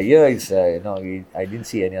get that. Here is I didn't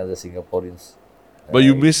see any other Singaporeans. But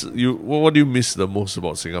you miss what do you miss the most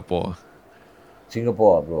about Singapore?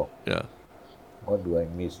 Singapore, bro. Yeah. What do I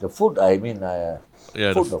miss? The food. I mean, the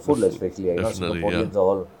food especially. Singaporeans are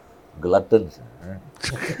all gluttons.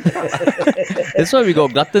 That's why we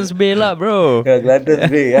got Gluttons Bay lah, bro. Yeah, Gluttons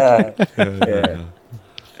Bay. Yeah.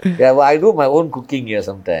 Yeah. Well, I do my own cooking here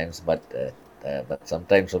sometimes, but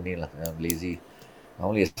sometimes only lah. I'm lazy.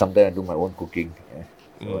 Only sometimes I do my own cooking. Yeah.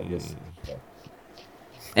 So I just.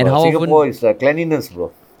 And how Singapore often? is cleanliness,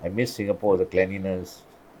 bro. I miss Singapore, the cleanliness,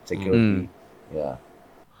 security. Yeah.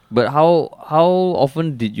 But how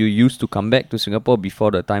often did you used to come back to Singapore before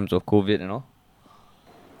the times of COVID and all?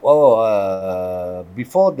 Oh,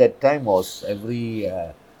 before that time was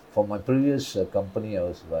for my previous company,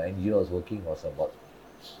 NGO I was working was about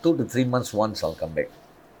 2 to 3 months once I'll come back.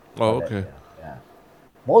 Oh, okay. Yeah.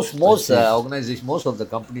 Most organizations, most of the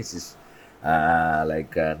companies is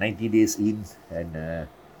 90 days in and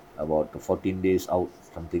about 14 days out,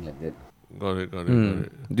 something like that. Got it.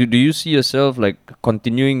 Do you see yourself like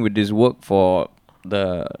continuing with this work for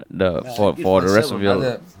the rest of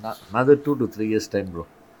your another 2 to 3 years time, bro?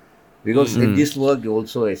 Because in this work, you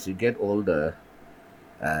also as you get older,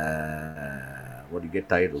 you get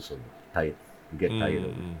tired also. You get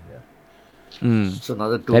tired. Yeah. So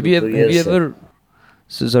another 2 to 3 years. Have you ever?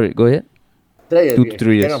 Sorry, go ahead. 2 to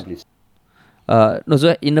 3 years. On, please. No,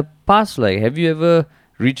 so in the past, like, have you ever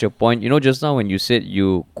reached a point? Just now when you said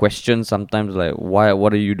you question sometimes, like,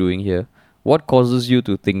 what are you doing here? What causes you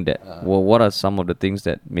to think that? What are some of the things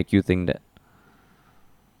that make you think that?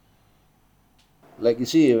 Like you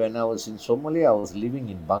see, when I was in Somalia, I was living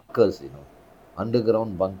in bunkers,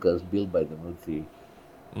 underground bunkers built by the military,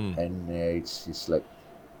 and it's like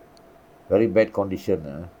very bad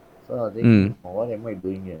condition. So I think, what am I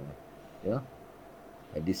doing here?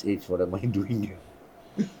 At this age, what am I doing here?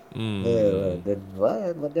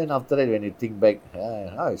 But then after that, when you think back,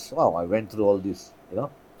 I went through all this,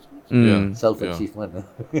 self-achievement.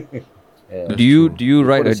 Do you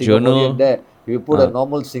write a journal? There. If you put a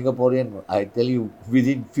normal Singaporean, I tell you,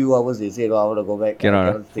 within few hours they say, I want to go back.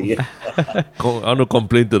 Cannot stay here. I want to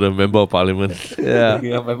complain to the member of parliament. Yeah.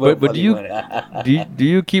 But do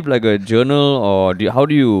you keep like a journal, or how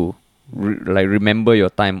do you remember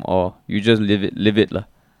your time, or you just live it lah?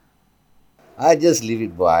 I just leave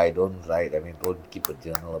it by. I don't write. Don't keep a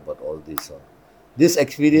journal about all this. This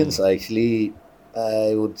experience actually,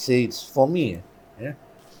 I would say it's for me. Yeah.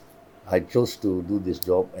 I chose to do this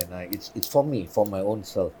job, and it's for me, for my own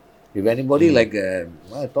self. If anybody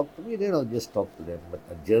talk to me, then I'll just talk to them. But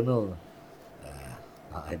a journal,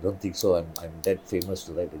 I don't think so. I'm that famous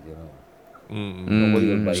to write a journal. Nobody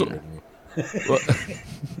will buy it anyway.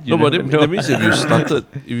 But that means if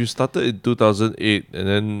you started in 2008 and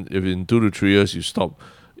then if in 2 to 3 years you stop,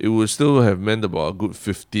 it would still have meant about a good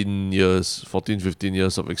 15 years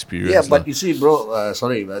of experience. Yeah, but you see, bro,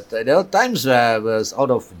 sorry, but there are times where I was out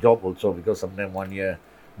of job also because sometimes 1 year,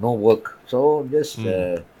 no work. So just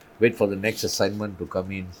wait for the next assignment to come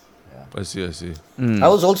in. Yeah. I see. I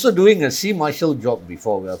was also doing a sea marshal job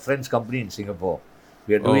before. We are a friend's company in Singapore.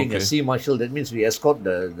 We are doing a sea marshal. That means we escort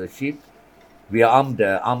the ship. We are armed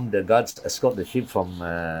the guards, escort the ship from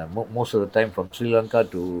most of the time from Sri Lanka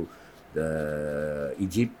to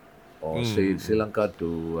Egypt, or Sri Lanka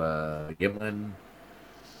to Yemen,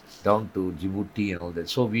 down to Djibouti and all that.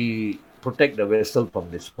 So we protect the vessel from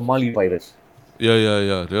the Somali pirates.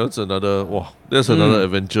 Yeah. That's another another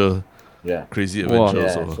adventure. Yeah. Crazy adventure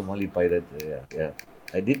also. Somali pirate. Yeah.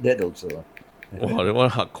 I did that also. Wow, that one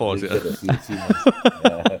hardcore.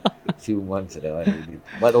 Few months that one we did.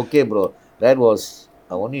 But okay, bro. That was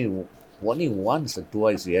only once or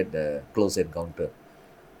twice we had a close encounter.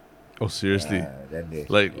 Oh, seriously? Then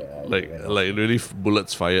really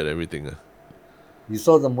bullets fired, everything. You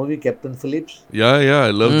saw the movie Captain Phillips? Yeah, I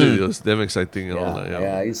loved it. It was damn exciting and all that.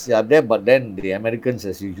 Yeah, it's there, but then the Americans,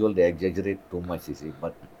 as usual, they exaggerate too much, you see.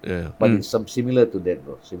 But it's some similar to that,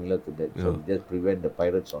 bro. Similar to that. So just prevent the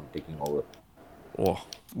pirates from taking over.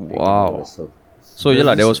 Wow. So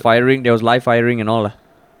there was firing, there was live firing and all.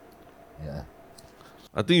 Yeah.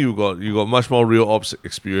 I think you got much more real ops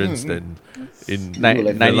experience than in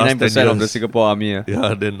 99% of the Singapore Army.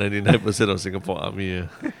 Yeah, than 99% of Singapore Army. Yeah.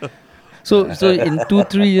 So in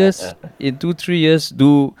 2-3 years,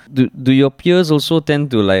 do your peers also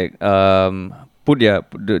tend to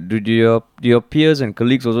do your peers and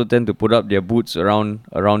colleagues also tend to put up their boots around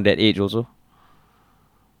that age also?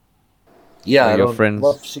 Yeah, your around friends?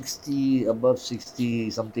 above 60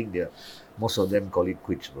 something there. Most of them call it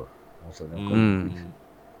quits, bro. Most of them call it quits. Mm.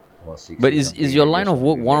 About But 60 is something, your they line just of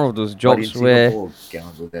want to work one relax. of those But in jobs where Singapore,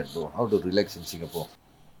 cannot do that, bro. How to relax in Singapore?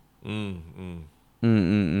 Mm, mm. mm,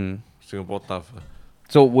 mm, mm. Singapore tough.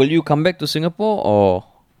 So will you come back to Singapore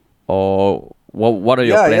or what are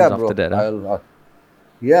your Yeah, plans yeah, after bro. that? Huh?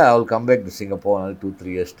 I'll come back to Singapore in another 2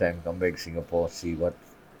 3 years time. Come back to Singapore, see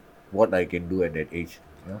what I can do at that age.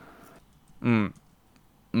 You know? Mm.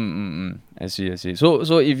 Mm, mm, mm. I see, I see. So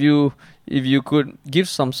if you could give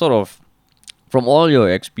some sort of from all your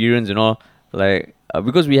experience, like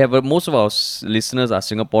because we have most of our listeners are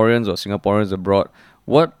Singaporeans or Singaporeans abroad.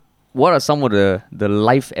 What what are some of the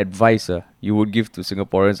life advice you would give to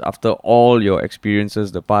Singaporeans after all your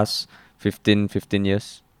experiences the past 15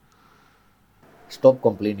 years? Stop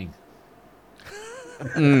complaining.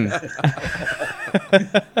 Mm.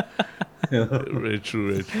 Very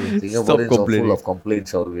true, very true. Stop Singaporeans are full complaining. of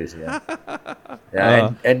complaints always. Yeah, yeah,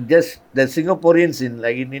 Uh, and just the Singaporeans in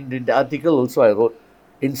the article also I wrote.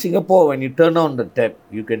 In Singapore, when you turn on the tap,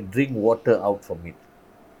 you can drink water out from it.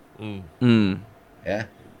 Mm, mm. mm. Yeah,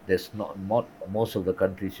 there's not most of the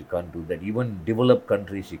countries you can't do that. Even developed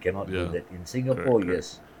countries you cannot do Yeah, that. In correct, Singapore, correct.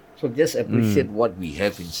 yes. So just appreciate Mm. what we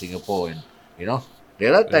have in Singapore, and you know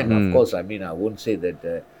there are Yeah, times, of Mm. course. I mean, I won't say that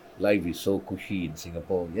life is so cushy in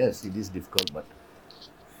Singapore. Yes, it is difficult, but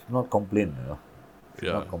should not complain. Should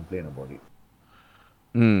yeah. not complain about it.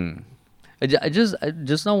 Mm. I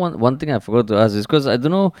just now one thing I forgot to ask is because I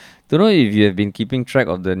don't know if you have been keeping track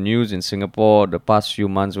of the news in Singapore the past few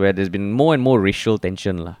months where there's been more and more racial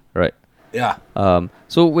tension lah, right? Yeah,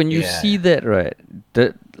 So when you see yeah. that, right,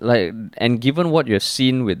 that like, and given what you've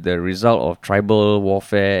seen with the result of tribal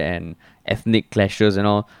warfare and ethnic clashes and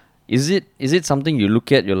all, is it something you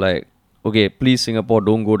look at? You're like, okay, please Singapore,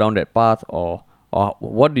 don't go down that path, or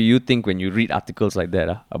what do you think when you read articles like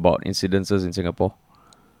that about incidences in Singapore?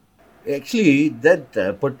 Actually, that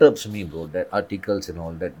perturbs me, bro. That articles and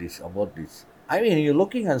all that this about this. I mean, you're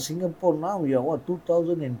looking at Singapore now. We are what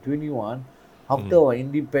 2021 after Mm, our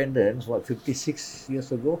independence. What 56 years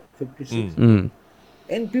ago? 56, mm, Mm.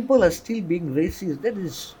 and people are still being racist.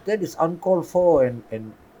 That is uncalled for and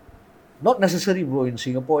not necessary, bro. In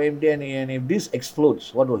Singapore, and if this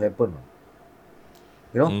explodes, what will happen?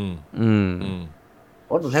 You know mm, Mm. mm.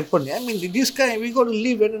 what will happen? I mean, this guy we got to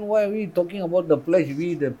live, and then why are we talking about the pledge?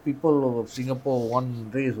 We the people of Singapore,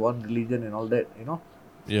 one race, one religion, and all that. Yeah,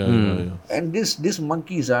 yeah, Mm. yeah. And these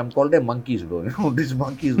monkeys, I'm called them monkeys, bro. These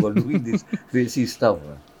monkeys were doing this crazy stuff.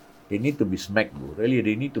 They need to be smacked, bro. Really,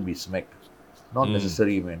 they need to be smacked. Not Mm,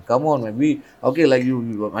 necessary, man. Come on, man. We okay, like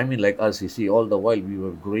I mean, like us. You see, all the while we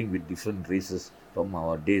were growing with different races from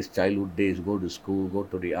our days, childhood days. Go to school, go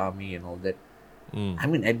to the army, and all that. mm, I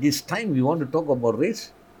mean, at this time, we want to talk about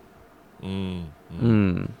race. mm, mm.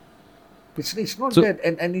 Mm. It's not So that,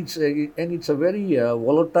 and it's a very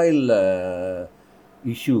volatile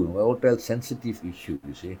issue, volatile sensitive issue.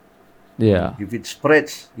 You see. yeah. If it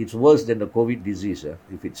spreads, it's worse than the COVID disease.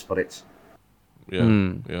 If it spreads. Yeah,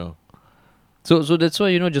 Mm. yeah. So that's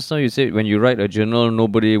why just now you said when you write a journal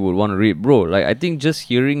nobody would want to read, bro. Like I think just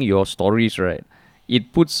hearing your stories, right,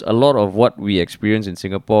 it puts a lot of what we experience in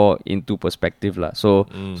Singapore into perspective, lah. So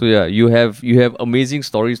yeah, you have amazing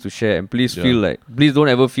stories to share, and Yeah. please don't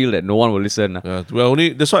ever feel that no one will listen, lah. Yeah, well,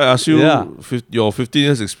 that's why I asked you Yeah. your 15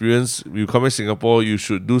 years experience. You come in Singapore, you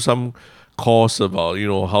should do some course about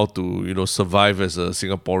how to survive as a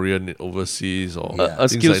Singaporean overseas or Yeah. A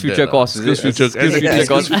things skills like future that, course, is skills it? A future, skills exactly, future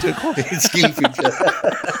course. skills future course. Skill future.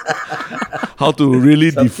 How to really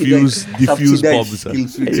diffuse Subsidized bombs.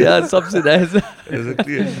 skills future. Yeah, subsidized.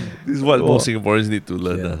 Exactly. This is what most Singaporeans need to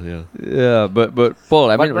learn. Yeah. Yeah. Yeah, but Paul,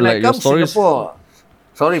 I But mean, when I like your come stories. Singapore,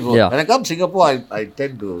 sorry, bro. Yeah. When I come Singapore, I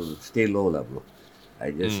tend to stay low, lah, bro. I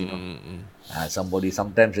just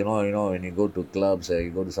sometimes when you go to clubs, you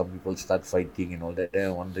go to some people start fighting and all that. Then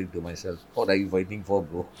I'm wondering to myself, what are you fighting for,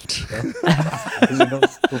 bro?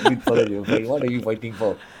 Stupid fellow, you're fighting. What are you fighting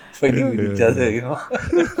for? Fighting with each other,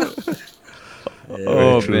 Very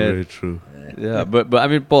Oh true. man. Very true. Yeah, but I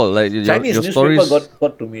mean, Paul, like Chinese your newspaper stories.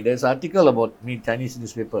 got to me. There's an article about me, Chinese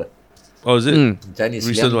newspaper. Oh, is it Mm. Chinese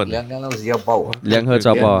recent one? Liang Xiao Bao. Liang He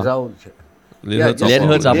Zhao Bao. Yeah, Lian He Lian He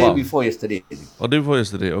Zhao Zhao day Bao. before yesterday. Oh, day before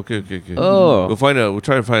yesterday. Okay. Oh. We'll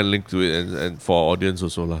try and find a link to it and for our audience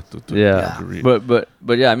also lah to Yeah, to read.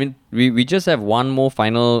 but yeah, I mean, we just have one more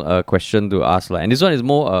final question to ask, lah, and this one is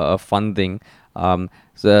more a fun thing.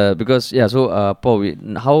 Because Paul,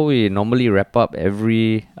 how we normally wrap up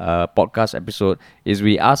every podcast episode is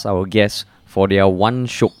we ask our guests for their one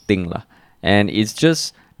shiok thing, lah, and it's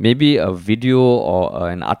just maybe a video or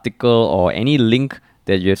an article or any link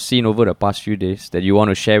that you have seen over the past few days that you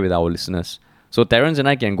want to share with our listeners? So Terence and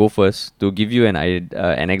I can go first to give you an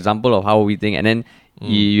example of how we think, and then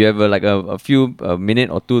you have a few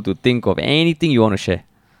minute or two to think of anything you want to share.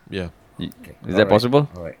 Yeah. Is that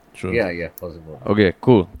possible? All right. Sure. Yeah, possible. Okay,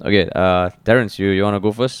 cool. Okay, Terence, you want to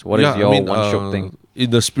go first? What is your one shock thing?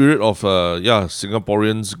 In the spirit of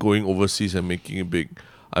Singaporeans going overseas and making it big,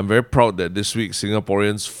 I'm very proud that this week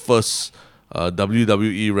Singaporeans' first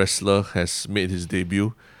WWE wrestler has made his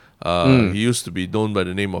debut. He used to be known by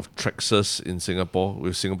the name of Traxxas in Singapore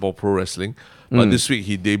with Singapore Pro Wrestling, but this week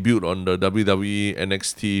he debuted on the WWE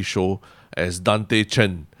NXT show as Dante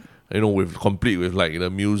Chen. Complete with like the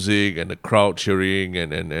music and the crowd cheering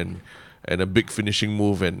and a big finishing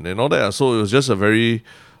move and all that. So it was just a very,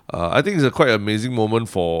 I think it's a quite amazing moment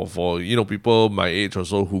for people my age or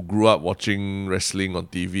so who grew up watching wrestling on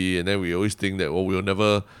TV, and then we always think that we'll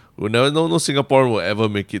never no Singaporean will ever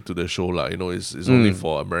make it to the show lah. It's only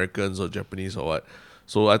for Americans or Japanese or what.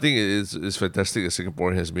 So I think it's fantastic that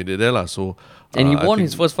Singaporean has made it there lah. So and he won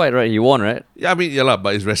his first fight, right? He won, right? Yeah, I mean,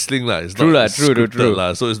 but it's wrestling lah. It's true not true.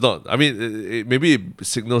 lah. So it's not. I mean, maybe it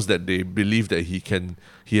signals that they believe that he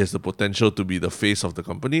has the potential to be the face of the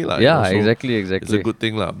company lah. Yeah, So exactly. It's a good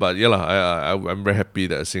thing lah. But I'm very happy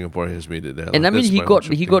that Singaporean has made it there. And lah. I mean, That's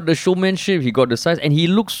he got the showmanship, he got the size, and he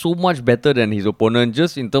looks so much better than his opponent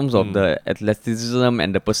just in terms of the athleticism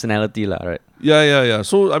and the personality lah, right? Yeah.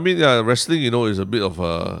 So I mean, wrestling, is a bit of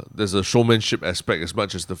there's a showmanship aspect as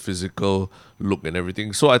much as the physical look and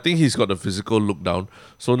everything. So I think he's got the physical look down.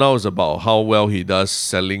 So now it's about how well he does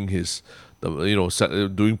selling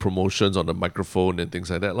doing promotions on the microphone and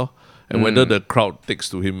things like that, lor. And whether the crowd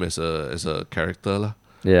takes to him as a character, lah.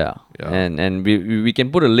 Yeah. And we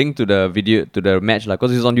can put a link to the video to the match lah,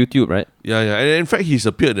 because it's on YouTube, right? Yeah. And in fact, he's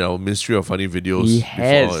appeared in our Ministry of Funny videos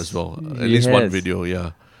before as well. At least one video,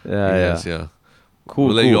 yeah. Yeah.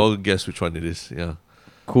 Cool. We'll let you all guess which one it is. Yeah.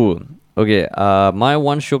 Cool. Okay. My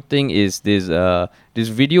one shock thing is this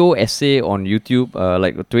video essay on YouTube,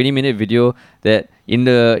 like a 20-minute video that in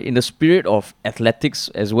the spirit of athletics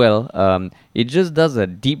as well, it just does a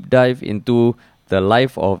deep dive into the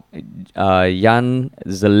life of Jan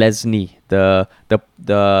Zelezny, the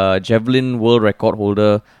javelin world record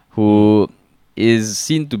holder, who is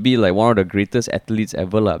seen to be like one of the greatest athletes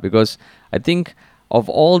ever lah. Because I think of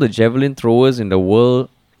all the javelin throwers in the world,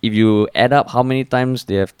 if you add up how many times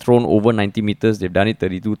they have thrown over 90 meters, they've done it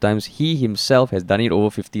 32 times. He himself has done it over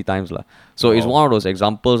 50 times lah. So it's one of those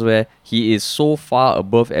examples where he is so far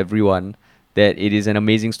above everyone that it is an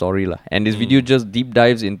amazing story lah. And this video just deep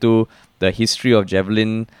dives into the history of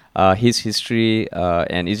javelin, his history,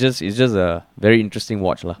 and it's just a very interesting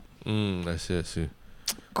watch lah. I see.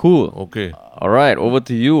 Cool. Okay. All right, over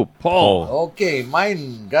to you, Paul. Okay,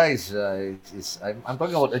 mine, guys. I'm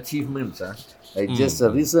talking about achievements. Just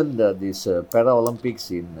recent this Paralympics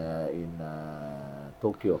in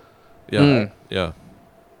Tokyo. Yeah.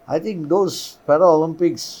 I think those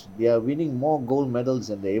Paralympics, they are winning more gold medals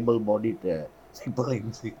than the able-bodied people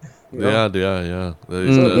in. They are. Yeah. So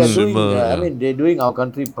they are doing. I mean, they're doing our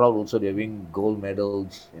country proud. Also, they're winning gold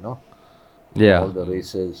medals. Yeah. All the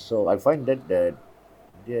races. So I find that they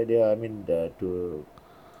are. I mean, the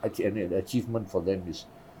achievement for them is.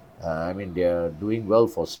 They are doing well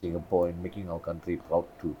for Singapore and making our country proud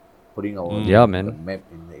to putting our map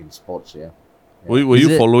in sports. Yeah. Were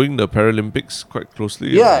you following the Paralympics quite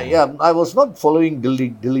closely? Yeah. I was not following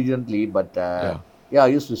diligently, but I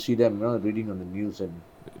used to see them, reading on the news and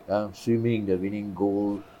swimming, they're winning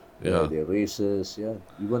gold, their races. Yeah,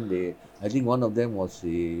 even I think one of them was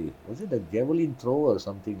it a javelin throw or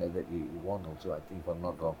something like that? He won also, I think, if I'm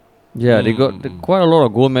not wrong. Yeah, they got quite a lot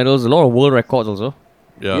of gold medals, a lot of world records also.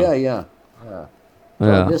 Yeah. So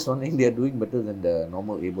I'm just wondering, they are doing better than the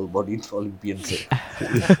normal able-bodied Olympians.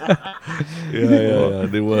 Yeah.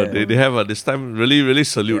 They were. They have this time. Really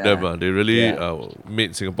salute them. They really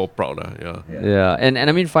made Singapore proud. Yeah. And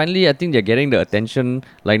I mean, finally, I think they're getting the attention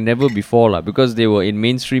like never before because they were in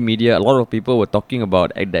mainstream media. A lot of people were talking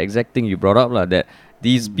about the exact thing you brought up that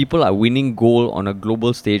these people are winning gold on a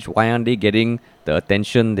global stage. Why aren't they getting the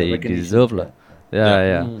attention they deserve?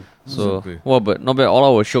 Yeah. So, but not bad. All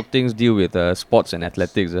our shock things deal with sports and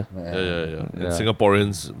athletics. Yeah. And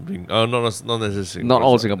Singaporeans being not necessarily not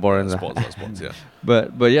all Singaporeans. Sports. Yeah.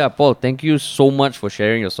 But yeah, Paul, thank you so much for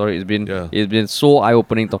sharing your story. It's been so eye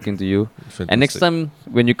opening talking to you. Fantastic. And next time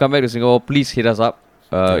when you come back to Singapore, please hit us up.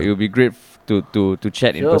 It will be great to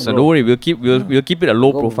chat in person. Bro. Don't worry, we'll keep it a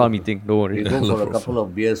low profile meeting. Don't worry. We'll go for a couple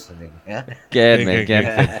of beers. Can.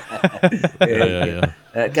 Yeah.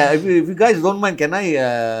 If you guys don't mind, can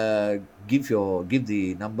I give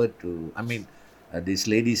the number to? I mean, this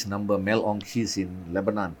lady's number, Mel Ong. She's in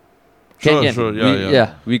Lebanon. Sure,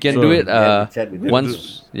 yeah. We can Sure. do it We have to chat with them.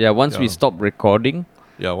 once we Yeah. stop recording.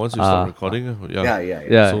 Yeah, once we stop recording.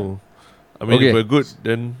 Yeah. So, I mean, Okay. if we're good,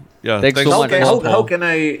 then Thanks so How much, can, Paul.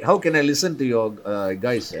 how can I listen to your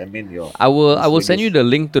guys? I mean your. I will these send you ladies. the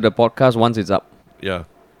link to the podcast once it's up. Yeah.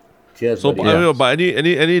 Cheers, So, buddy. I don't know, but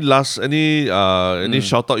any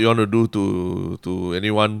shout out you want to do to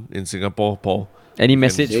anyone in Singapore, Paul? Any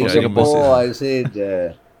message Yeah, for any Singapore? Singapore, I said,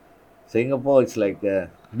 Singapore. It's like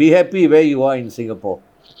be happy where you are in Singapore.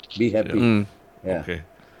 Be happy. Yeah. Okay.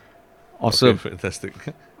 Awesome. Okay, fantastic.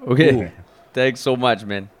 Okay. Thanks so much,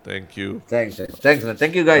 man. Thank you. Thanks. Man.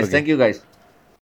 Thank you, guys. Okay. Thank you, guys.